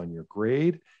consequences on your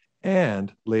grade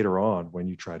and later on when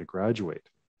you try to graduate.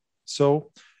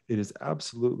 So it is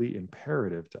absolutely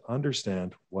imperative to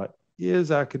understand what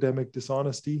is academic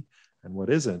dishonesty and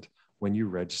what isn't when you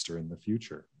register in the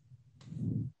future.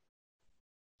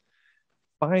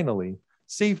 Finally,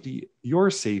 your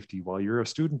safety while you're a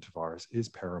student of ours is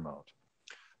paramount.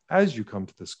 As you come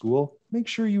to the school, make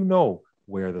sure you know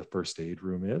where the first aid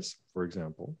room is, for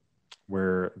example,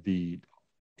 where the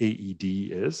AED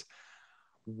is,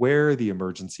 where the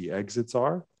emergency exits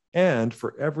are, and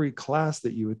for every class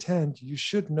that you attend, you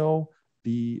should know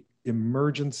the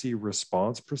emergency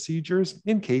response procedures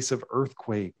in case of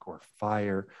earthquake or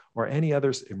fire or any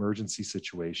other emergency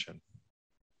situation.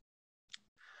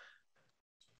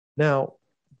 Now,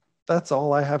 that's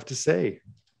all I have to say.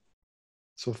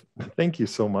 So thank you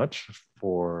so much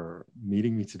for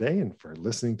meeting me today and for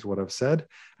listening to what I've said.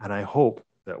 And I hope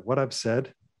that what I've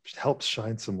said helps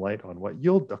shine some light on what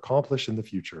you'll accomplish in the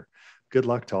future. Good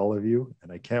luck to all of you,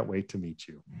 and I can't wait to meet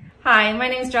you. Hi, my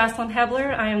name is Jocelyn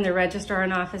Hebler. I am the Registrar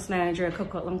and Office Manager at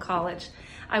Coquitlam College.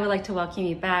 I would like to welcome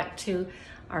you back to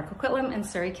our Coquitlam and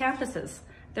Surrey campuses.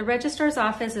 The Registrar's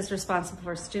Office is responsible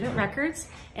for student records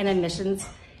and admissions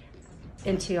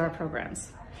into our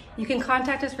programs. You can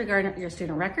contact us regarding your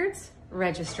student records,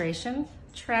 registration,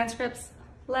 transcripts,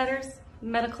 letters,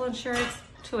 medical insurance,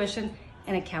 tuition,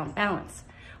 and account balance,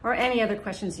 or any other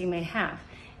questions you may have.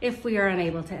 If we are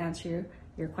unable to answer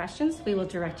your questions, we will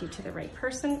direct you to the right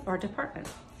person or department.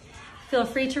 Feel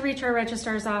free to reach our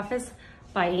Registrar's Office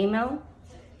by email,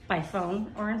 by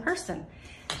phone, or in person.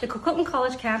 The Coquitlam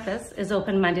College campus is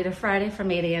open Monday to Friday from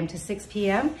 8 a.m. to 6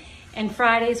 p.m. and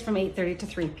Fridays from 8:30 to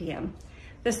 3 p.m.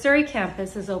 The Surrey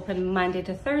campus is open Monday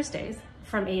to Thursdays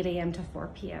from 8 a.m. to 4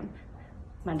 p.m.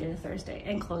 Monday to Thursday,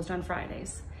 and closed on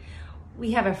Fridays.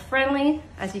 We have a friendly,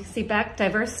 as you can see back,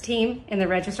 diverse team in the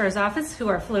Registrar's Office who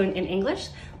are fluent in English,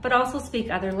 but also speak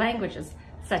other languages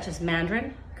such as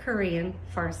Mandarin, Korean,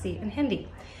 Farsi, and Hindi.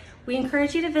 We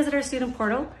encourage you to visit our student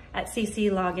portal at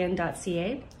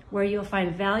cclogin.ca, where you'll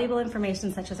find valuable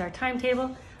information such as our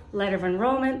timetable, letter of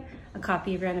enrollment, a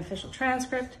copy of your unofficial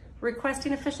transcript,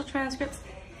 requesting official transcripts,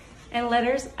 and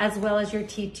letters, as well as your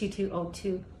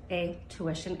T2202A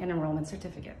tuition and enrollment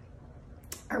certificate.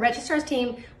 Our Registrar's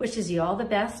team wishes you all the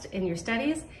best in your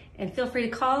studies, and feel free to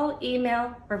call,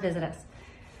 email, or visit us.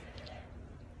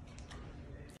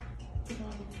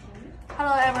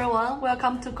 Hello everyone,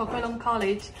 welcome to Coquitlam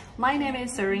College. My name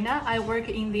is Serena. I work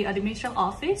in the admission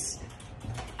office.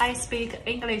 I speak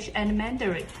English and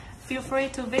Mandarin. Feel free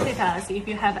to visit us if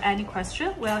you have any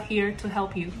question. We are here to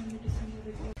help you.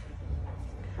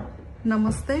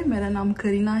 नमस्ते, मेरा नाम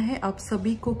करीना है. आप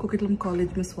सभी को कोकिटलम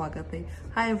college में स्वागत है.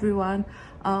 Hi everyone,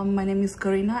 my name is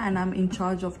Karina and I'm in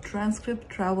charge of transcript,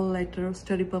 travel letter,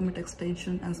 study permit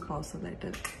extension and spousal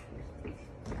letter.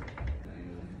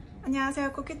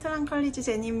 안녕하세요, 코키트란 컬리지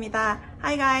제니입니다.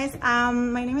 Hi guys,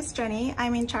 my name is Jenny.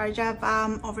 I'm in charge of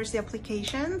overseas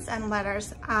applications and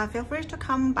letters. Feel free to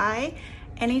come by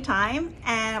anytime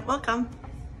and welcome.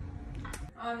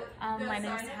 My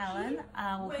name is Helen.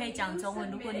 我可以讲中文，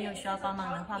如果你有需要帮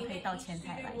忙的话，可以到前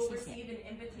台来，谢谢。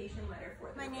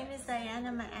My name is Diane.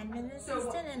 I'm an admin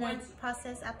assistant and I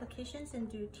process applications and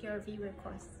do TRV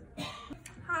requests.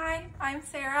 Hi, I'm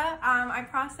Sarah. I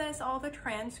process all the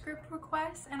transcript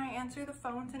requests and I answer the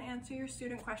phones and answer your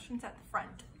student questions at the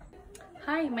front.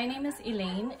 Hi, my name is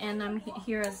Elaine and I'm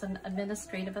here as an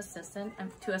administrative assistant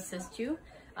to assist you.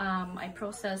 I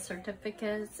process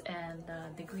certificates and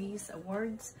degrees,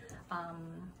 awards.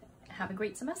 Have a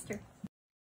great semester.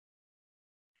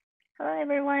 Hello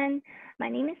everyone, my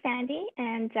name is Sandy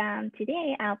and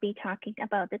today I'll be talking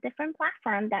about the different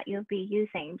platforms that you'll be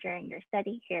using during your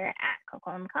study here at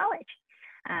Coquitlam College.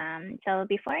 So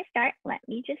before I start, let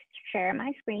me just share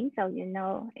my screen so you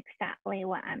know exactly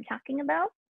what I'm talking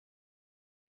about.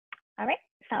 All right,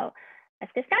 so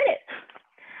let's get started.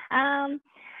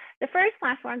 The first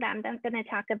platform that I'm going to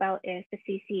talk about is the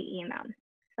CC email.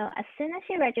 So as soon as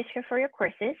you register for your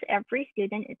courses, every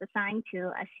student is assigned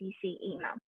to a CC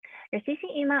email. Your CC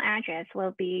email address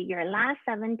will be your last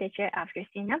 7 digits of your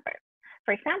student number.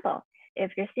 For example,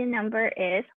 if your student number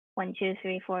is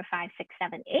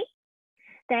 1234567 8,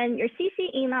 then your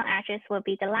CC email address will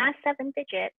be the last 7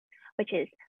 digits, which is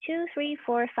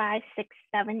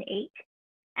 2345678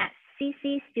 at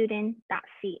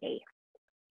ccstudent.ca.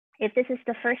 If this is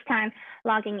the first time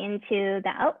logging into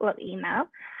the Outlook email,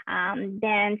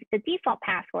 then the default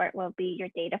password will be your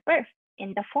date of birth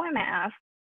in the format of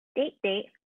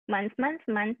date, month,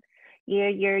 year,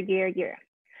 year.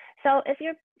 So if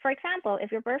you're, for example,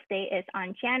 if your birthday is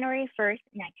on January 1st,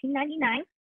 1999,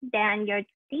 then your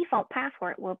default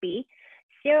password will be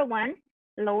 01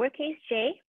 lowercase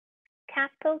j,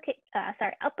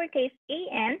 uppercase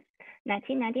AN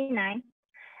 1999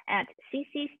 at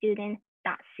ccstudent.ca.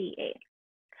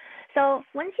 So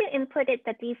once you inputted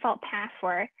the default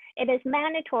password, it is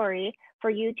mandatory for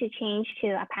you to change to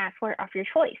a password of your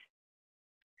choice.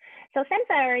 So since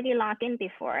I already logged in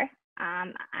before,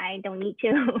 I don't need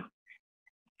to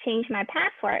change my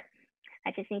password.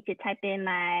 I just need to type in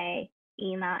my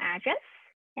email address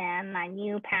and my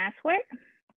new password.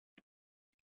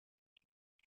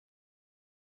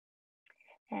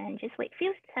 And just wait a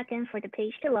few seconds for the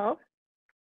page to load.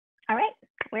 All right,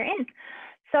 we're in.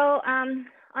 So on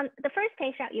the first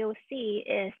page that you'll see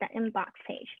is the inbox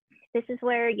page. This is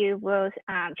where you will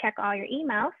check all your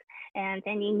emails and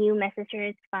any new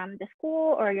messages from the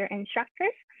school or your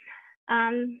instructors.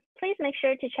 Please make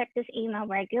sure to check this email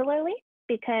regularly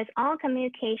because all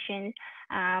communication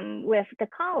with the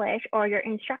college or your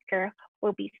instructor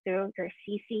will be through your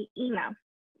CC email.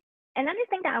 Another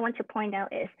thing that I want to point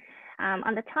out is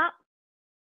on the top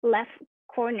left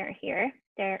corner here,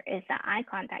 there is an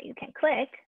icon that you can click.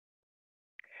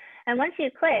 And once you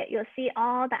click, you'll see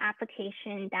all the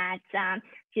application that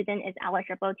student is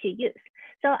eligible to use.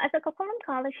 So as a Coquitlam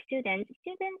College student,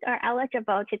 students are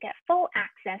eligible to get full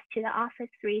access to the Office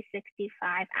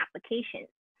 365 applications.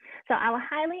 So I will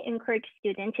highly encourage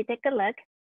students to take a look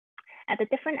at the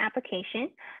different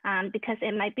applications because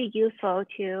it might be useful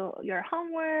to your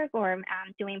homework or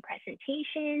doing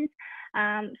presentations.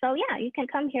 So yeah, you can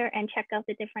come here and check out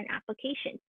the different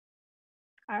applications.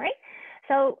 All right,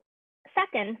 so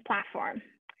second platform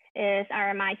is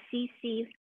our MyCC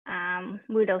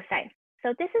Moodle site.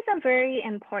 So this is a very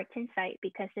important site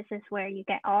because this is where you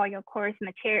get all your course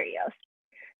materials.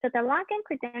 So the login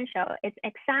credential is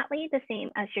exactly the same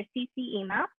as your CC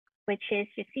email, which is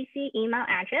your CC email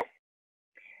address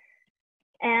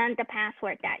and the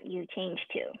password that you change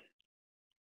to.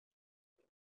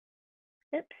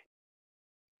 Oops,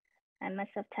 I must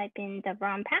have typed in the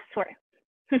wrong password.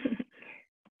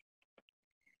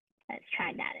 Let's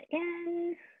try that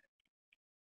again.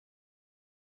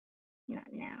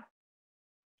 Not now.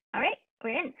 All right,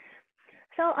 we're in.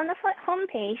 So on the home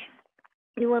page,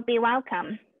 you will be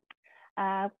welcome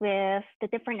with the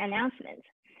different announcements.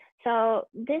 So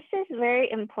this is very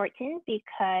important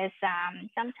because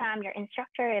sometimes your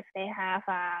instructor, if they have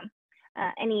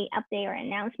any update or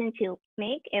announcement to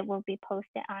make, it will be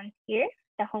posted on here,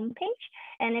 the home page.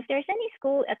 And if there's any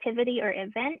school activity or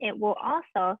event, it will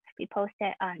also be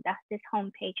posted on this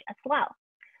home page as well.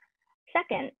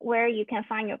 Second, where you can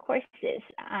find your courses,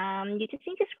 you just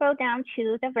need to scroll down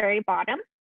to the very bottom.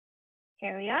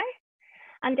 Here we are.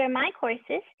 Under My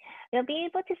Courses, you'll be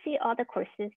able to see all the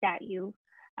courses that you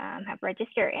have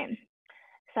registered in.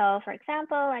 So for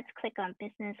example, let's click on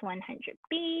Business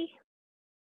 100B.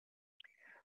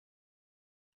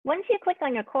 Once you click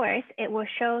on your course, it will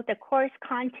show the course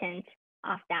content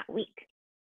of that week.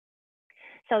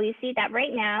 So you see that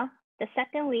right now, the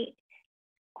second week,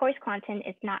 course content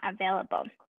is not available.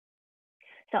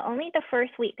 So only the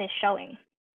first week is showing.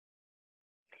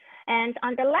 And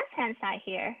on the left-hand side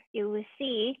here, you will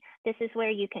see this is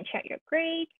where you can check your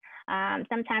grades,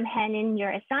 sometimes hand in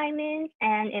your assignments,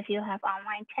 and if you have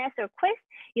online tests or quiz,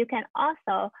 you can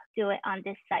also do it on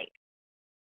this site.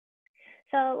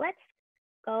 So let's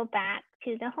go back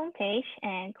to the home page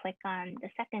and click on the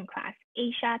second class,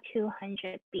 Asia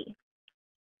 200B.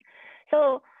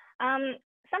 So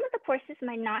some of the courses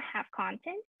might not have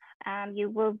content. You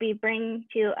will be bring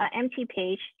to an empty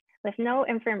page with no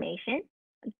information.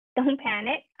 Don't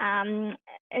panic.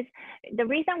 The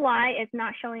reason why it's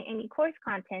not showing any course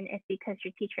content is because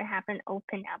your teacher haven't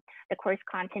opened up the course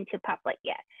content to public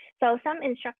yet. So some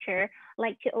instructors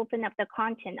like to open up the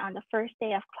content on the first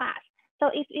day of class. So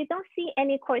if you don't see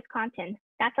any course content,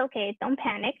 that's okay. Don't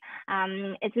panic.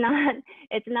 It's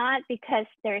not because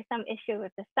there's some issue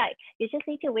with the site. You just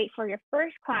need to wait for your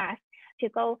first class to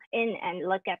go in and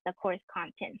look at the course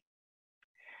content.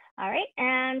 All right,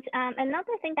 and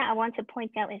another thing that I want to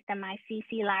point out is the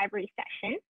MyCC library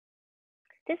section.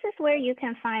 This is where you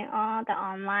can find all the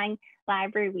online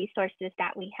library resources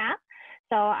that we have.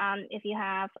 So if you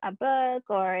have a book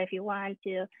or if you want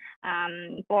to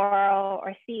borrow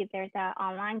or see if there's an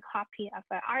online copy of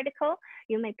an article,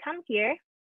 you may come here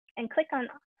and click on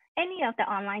any of the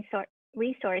online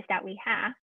resource that we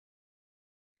have.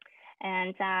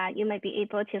 And you might be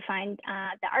able to find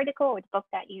the article or the book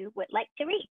that you would like to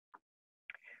read.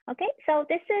 Okay, so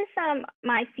this is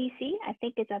MyCC. I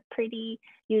think it's a pretty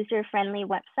user-friendly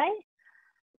website.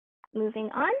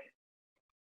 Moving on,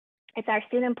 it's our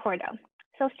student portal.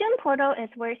 So student portal is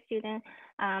where students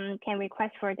can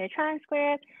request for their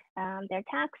transcript, their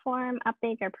tax form,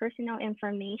 update their personal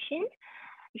information.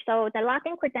 So the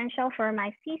login credential for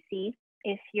MyCC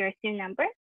is your student number.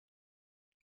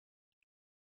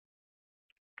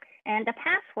 And the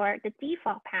password, the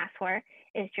default password,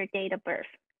 is your date of birth.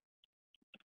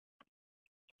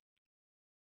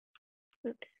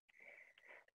 Oops.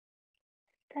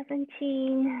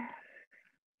 17.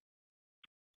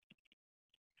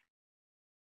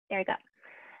 There you go.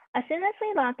 As soon as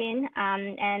we log in,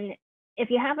 and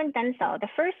if you haven't done so, the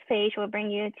first page will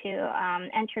bring you to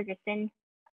enter your SIN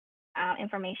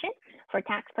information for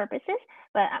tax purposes,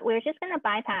 but we're just going to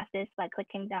bypass this by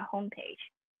clicking the home page.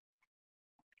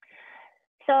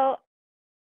 So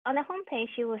on the home page,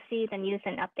 you will see the news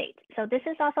and updates. So this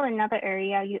is also another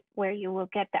area where you will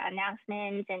get the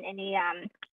announcements and any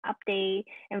update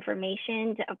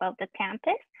information about the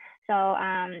campus. So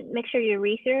make sure you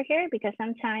read through here because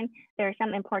sometimes there are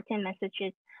some important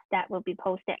messages that will be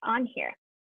posted on here.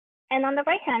 And on the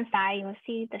right-hand side, you'll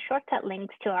see the shortcut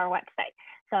links to our website.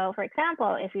 So for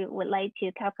example, if you would like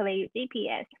to calculate your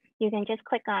GPS, you can just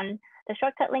click on the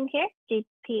shortcut link here,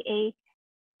 GPA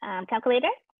calculator,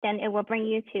 then it will bring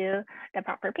you to the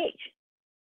proper page.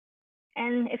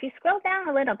 And if you scroll down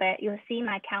a little bit, you'll see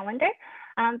my calendar.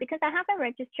 Because I haven't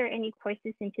registered any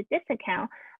courses into this account,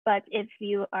 but if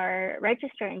you are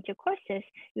registered into courses,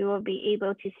 you will be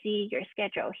able to see your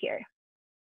schedule here.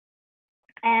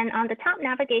 And on the top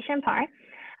navigation part,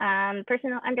 under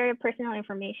personal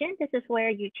information, this is where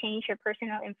you change your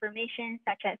personal information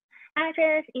such as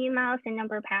address, email, SIN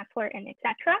number, password, and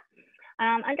etc.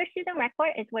 Under student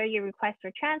record is where you request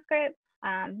your transcript,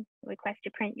 request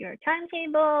to print your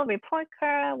timetable, report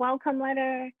card, welcome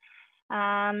letter,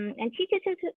 and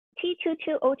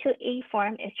T22028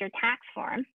 form is your tax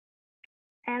form.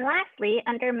 And lastly,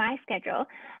 under my schedule,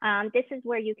 this is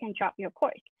where you can drop your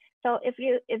course. So if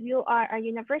you are a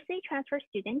university transfer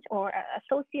student or an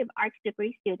associate of arts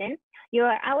degree student, you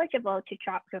are eligible to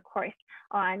drop your course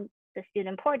on the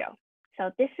student portal.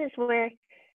 So this is where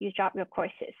you drop your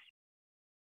courses.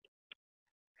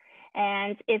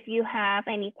 And if you have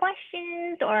any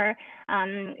questions or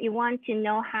you want to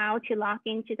know how to log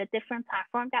into the different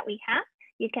platforms that we have,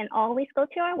 you can always go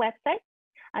to our website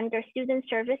under student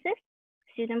services,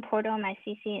 student portal, my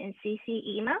CC and CC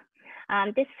email.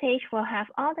 This page will have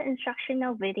all the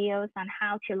instructional videos on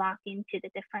how to log into the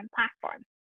different platforms.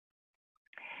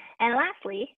 And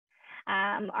lastly,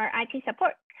 our IT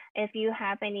support. If you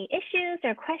have any issues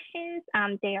or questions,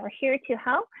 they are here to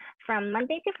help from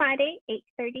Monday to Friday,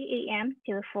 8:30 a.m.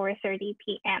 to 4:30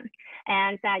 p.m.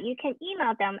 And you can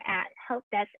email them at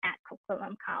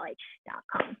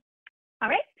helpdesk@coquitlamcollege.com. All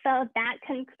right, so that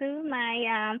concludes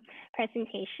my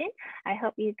presentation. I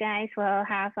hope you guys will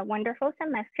have a wonderful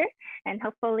semester, and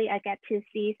hopefully I get to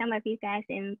see some of you guys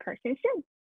in person soon.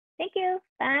 Thank you,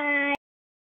 bye.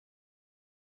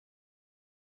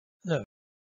 Hello.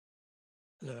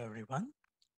 Hello, everyone.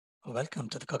 Welcome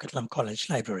to the Coquitlam College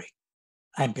Library.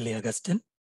 I'm Billy Augustine,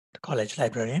 the college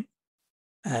librarian,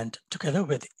 and together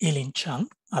with Eileen Chung,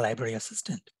 our library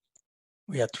assistant,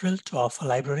 we are thrilled to offer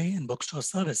library and bookstore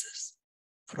services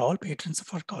for all patrons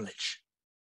of our college.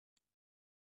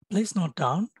 Please note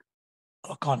down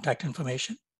our contact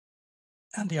information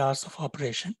and the hours of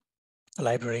operation, the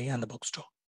library and the bookstore.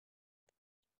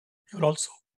 You will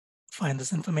also find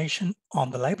this information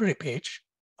on the library page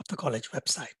of the college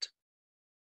website.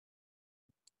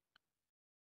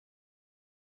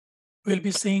 We'll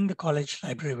be seeing the college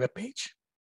library webpage,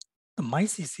 the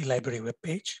MyCC library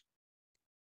webpage,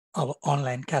 our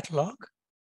online catalog,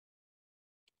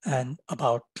 and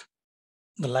about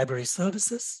the library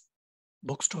services,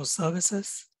 bookstore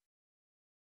services,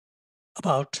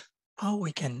 about how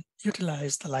we can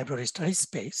utilize the library study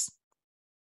space,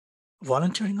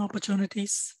 volunteering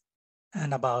opportunities,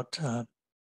 and about the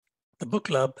book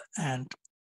club, and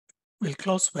we'll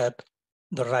close with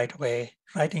the Right Way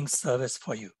writing service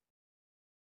for you.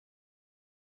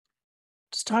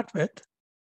 To start with,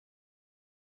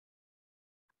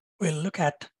 we'll look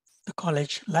at the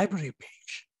college library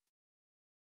page.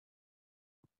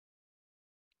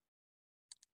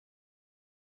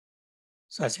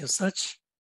 So as you search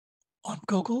on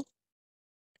Google,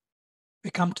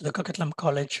 we come to the Coquitlam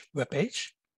College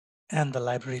webpage and the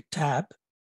library tab.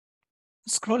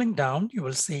 Scrolling down, you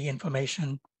will see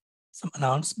information, some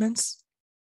announcements,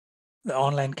 the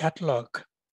online catalog,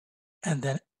 and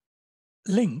then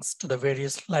links to the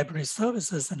various library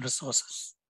services and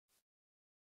resources.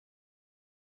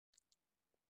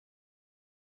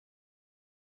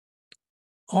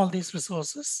 All these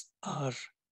resources are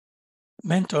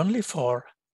meant only for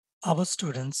our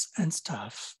students and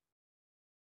staff.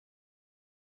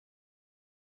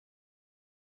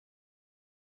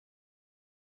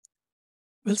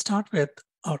 We'll start with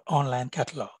our online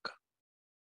catalog.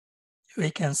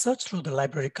 We can search through the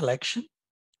library collection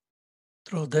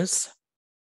through this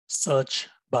search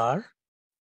bar,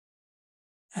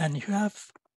 and you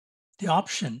have the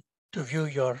option to view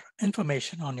your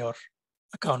information on your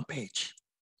account page.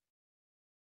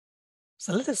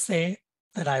 So let us say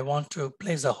that I want to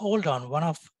place a hold on one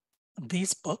of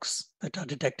these books that are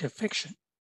detective fiction.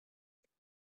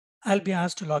 I'll be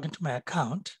asked to log into my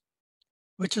account,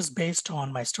 which is based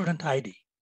on my student ID.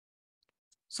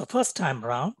 So first time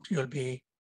around, you'll be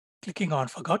clicking on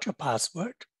Forgot Your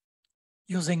Password,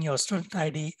 using your student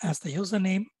ID as the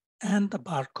username and the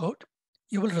barcode.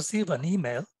 You will receive an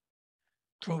email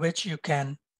through which you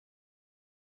can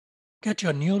get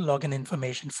your new login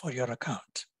information for your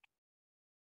account.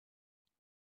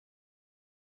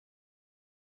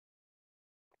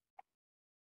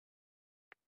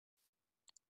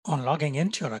 on logging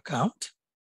into your account,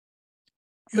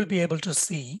 you'll be able to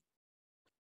see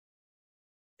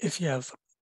if you have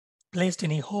placed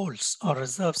any holds or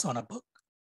reserves on a book,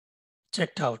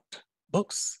 checked out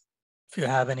books, if you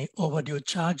have any overdue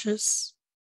charges.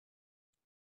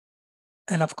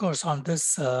 And of course, on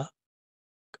this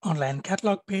online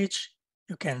catalog page,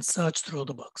 you can search through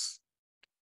the books.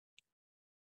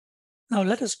 Now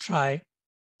let us try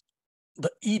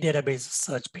the e-database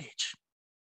search page.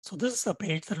 So this is a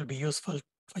page that will be useful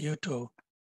for you to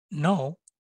know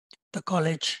the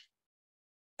college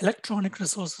electronic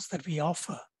resources that we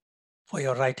offer for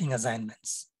your writing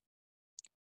assignments.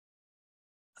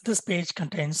 This page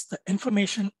contains the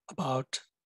information about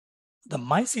the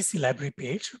MyCC library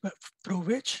page through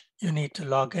which you need to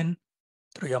log in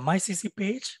through your MyCC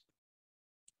page,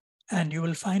 and you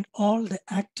will find all the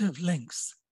active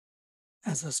links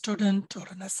as a student or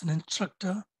as an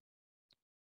instructor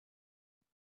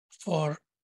for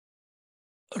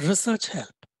research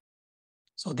help.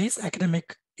 So these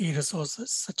academic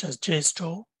e-resources such as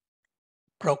JSTOR,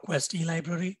 ProQuest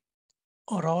eLibrary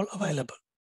are all available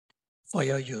for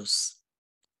your use.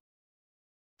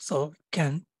 So you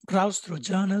can browse through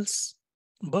journals,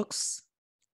 books,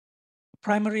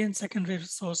 primary and secondary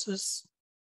resources,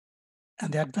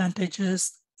 and the advantage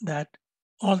is that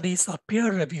all these are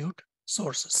peer-reviewed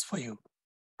sources for you,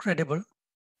 credible,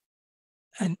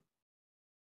 and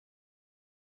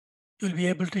you'll be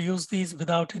able to use these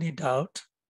without any doubt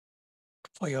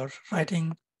for your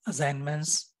writing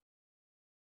assignments.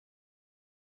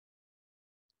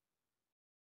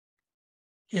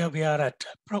 Here we are at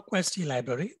ProQuest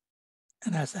eLibrary,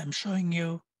 and as I'm showing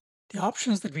you the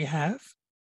options that we have,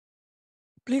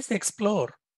 please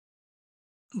explore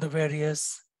the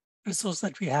various resources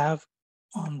that we have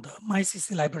on the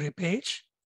MyCC library page.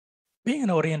 Being an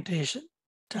orientation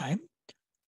time,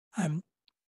 I'm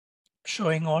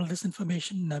showing all this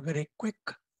information in a very quick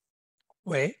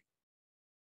way.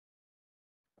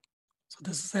 So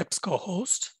this is EBSCO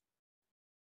host.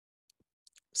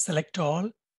 Select all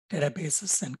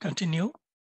databases and continue.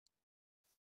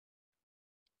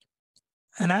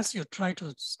 And as you try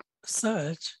to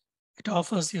search, it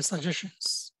offers you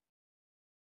suggestions.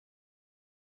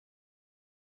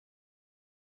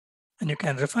 And you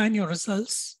can refine your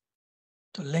results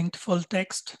to linked full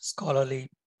text,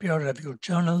 scholarly, peer-reviewed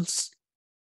journals.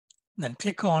 Then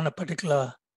click on a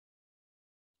particular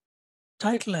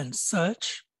title and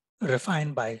search,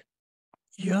 refine by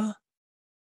year.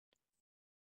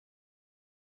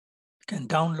 You can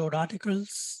download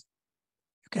articles.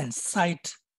 You can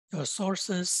cite your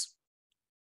sources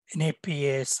in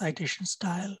APA citation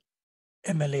style,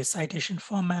 MLA citation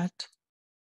format.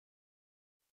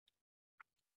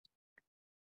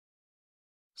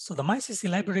 So the MyCC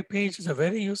library page is a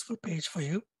very useful page for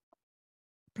you.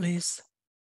 Please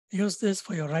use this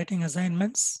for your writing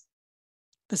assignments.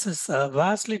 This is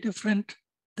vastly different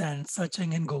than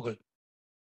searching in Google.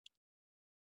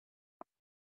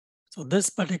 So this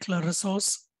particular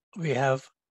resource we have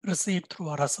received through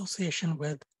our association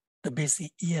with the BC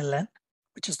ELN,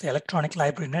 which is the electronic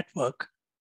library network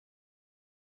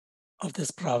of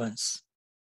this province.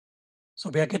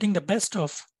 So we are getting the best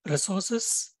of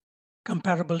resources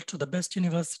comparable to the best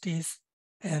universities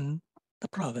in the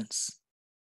province.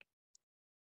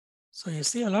 So you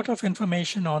see a lot of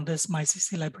information on this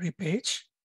MyCC library page.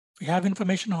 We have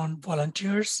information on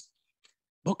volunteers,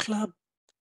 book club,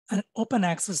 and open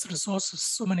access resources,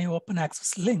 so many open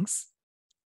access links,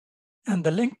 and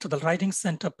the link to the Writing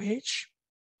Center page.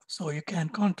 So you can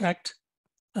contact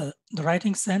the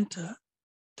Writing Center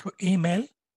through email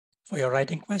for your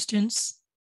writing questions,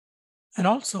 and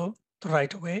also to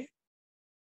write away.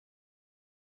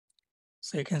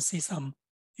 So you can see some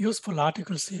useful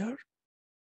articles here.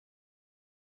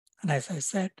 And as I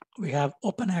said, we have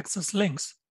open access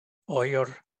links for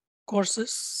your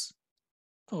courses.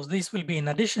 So these will be in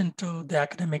addition to the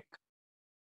academic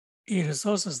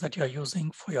e-resources that you're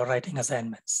using for your writing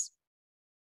assignments.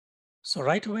 So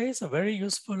Write Away is a very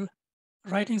useful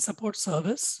writing support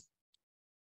service.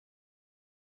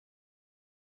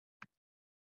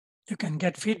 You can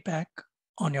get feedback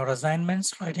on your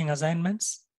assignments, writing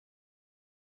assignments,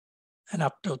 and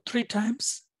up to 3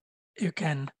 times you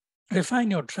can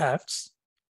refine your drafts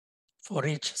for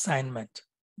each assignment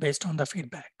based on the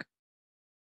feedback.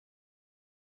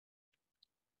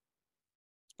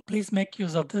 Please make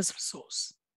use of this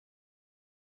resource.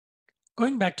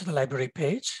 Going back to the library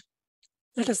page,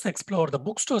 let us explore the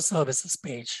bookstore services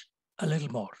page a little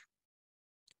more.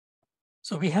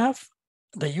 So we have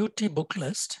the UT book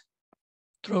list,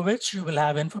 through which you will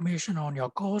have information on your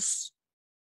course,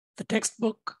 the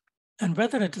textbook, and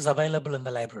whether it is available in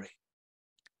the library.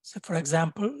 So for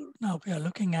example, now we are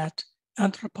looking at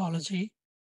anthropology,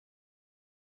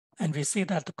 and we see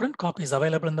that the print copy is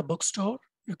available in the bookstore.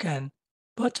 You can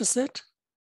purchase it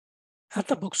at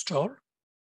the bookstore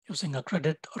using a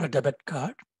credit or a debit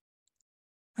card.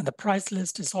 And the price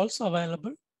list is also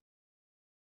available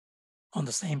on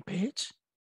the same page.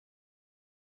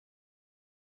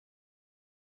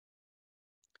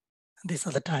 These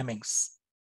are the timings.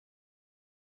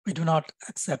 We do not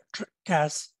accept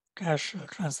cash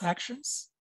transactions.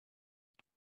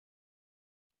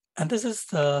 And this is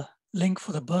the link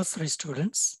for the bursary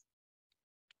students.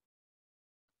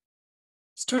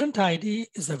 Student ID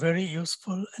is a very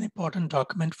useful and important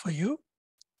document for you.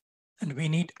 And we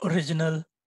need original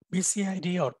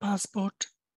BCID or passport.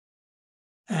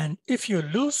 And if you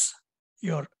lose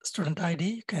your student ID,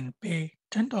 you can pay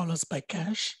 $10 by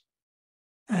cash.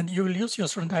 And you will use your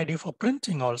student ID for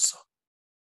printing also.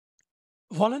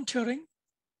 Volunteering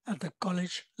at the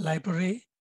college library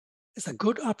is a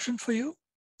good option for you.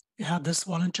 You have this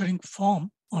volunteering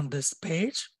form on this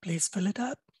page. Please fill it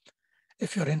up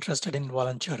if you're interested in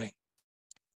volunteering.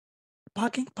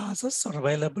 Parking passes are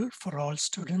available for all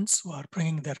students who are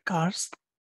bringing their cars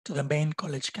to the main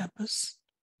college campus.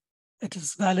 It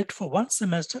is valid for 1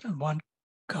 semester and 1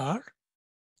 car.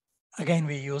 Again,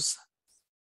 we use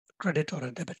credit or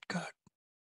a debit card.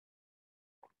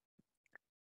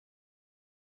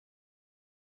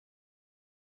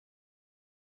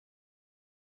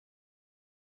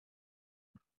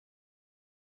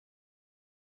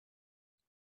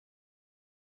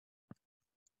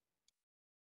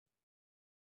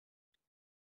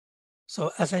 So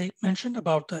as I mentioned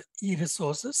about the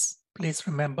e-resources, please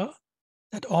remember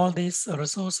that all these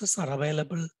resources are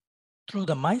available through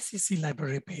the MyCC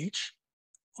library page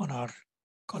on our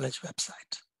college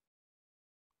website.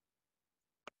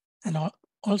 And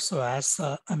also, as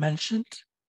I mentioned,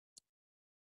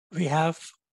 we have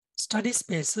study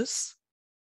spaces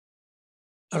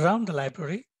around the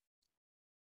library,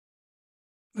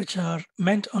 which are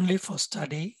meant only for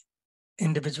study,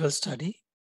 individual study.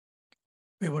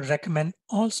 We would recommend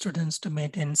all students to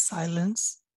maintain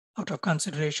silence out of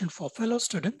consideration for fellow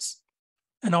students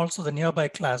and also the nearby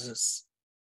classes.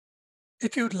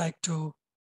 If you would like to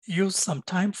use some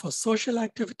time for social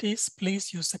activities,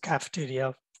 please use the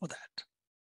cafeteria for that.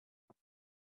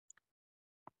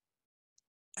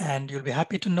 And you'll be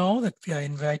happy to know that we are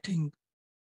inviting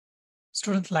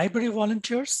student library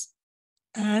volunteers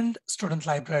and student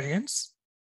librarians.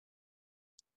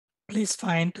 Please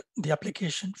find the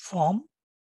application form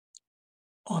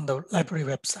on the library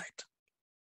website.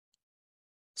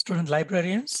 Student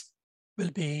librarians will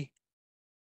be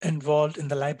involved in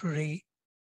the library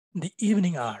in the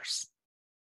evening hours.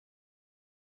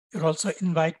 You're also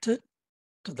invited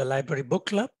to the library book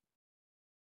club.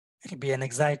 It'll be an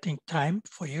exciting time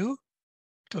for you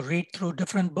to read through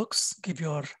different books, give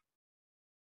your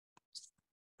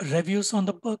reviews on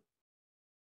the book,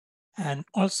 and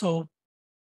also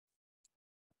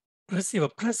receive a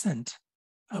present,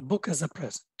 a book as a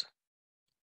present.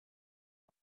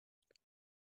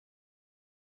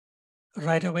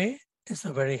 Right Away is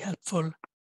a very helpful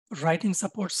writing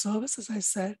support service, as I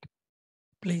said.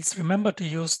 Please remember to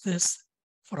use this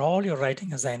for all your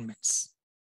writing assignments.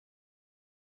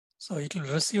 So it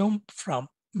will resume from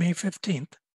May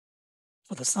 15th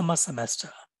for the summer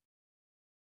semester.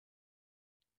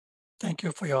 Thank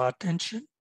you for your attention.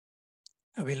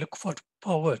 And we look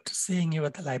forward to seeing you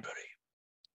at the library.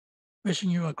 Wishing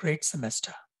you a great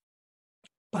semester.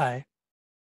 Bye.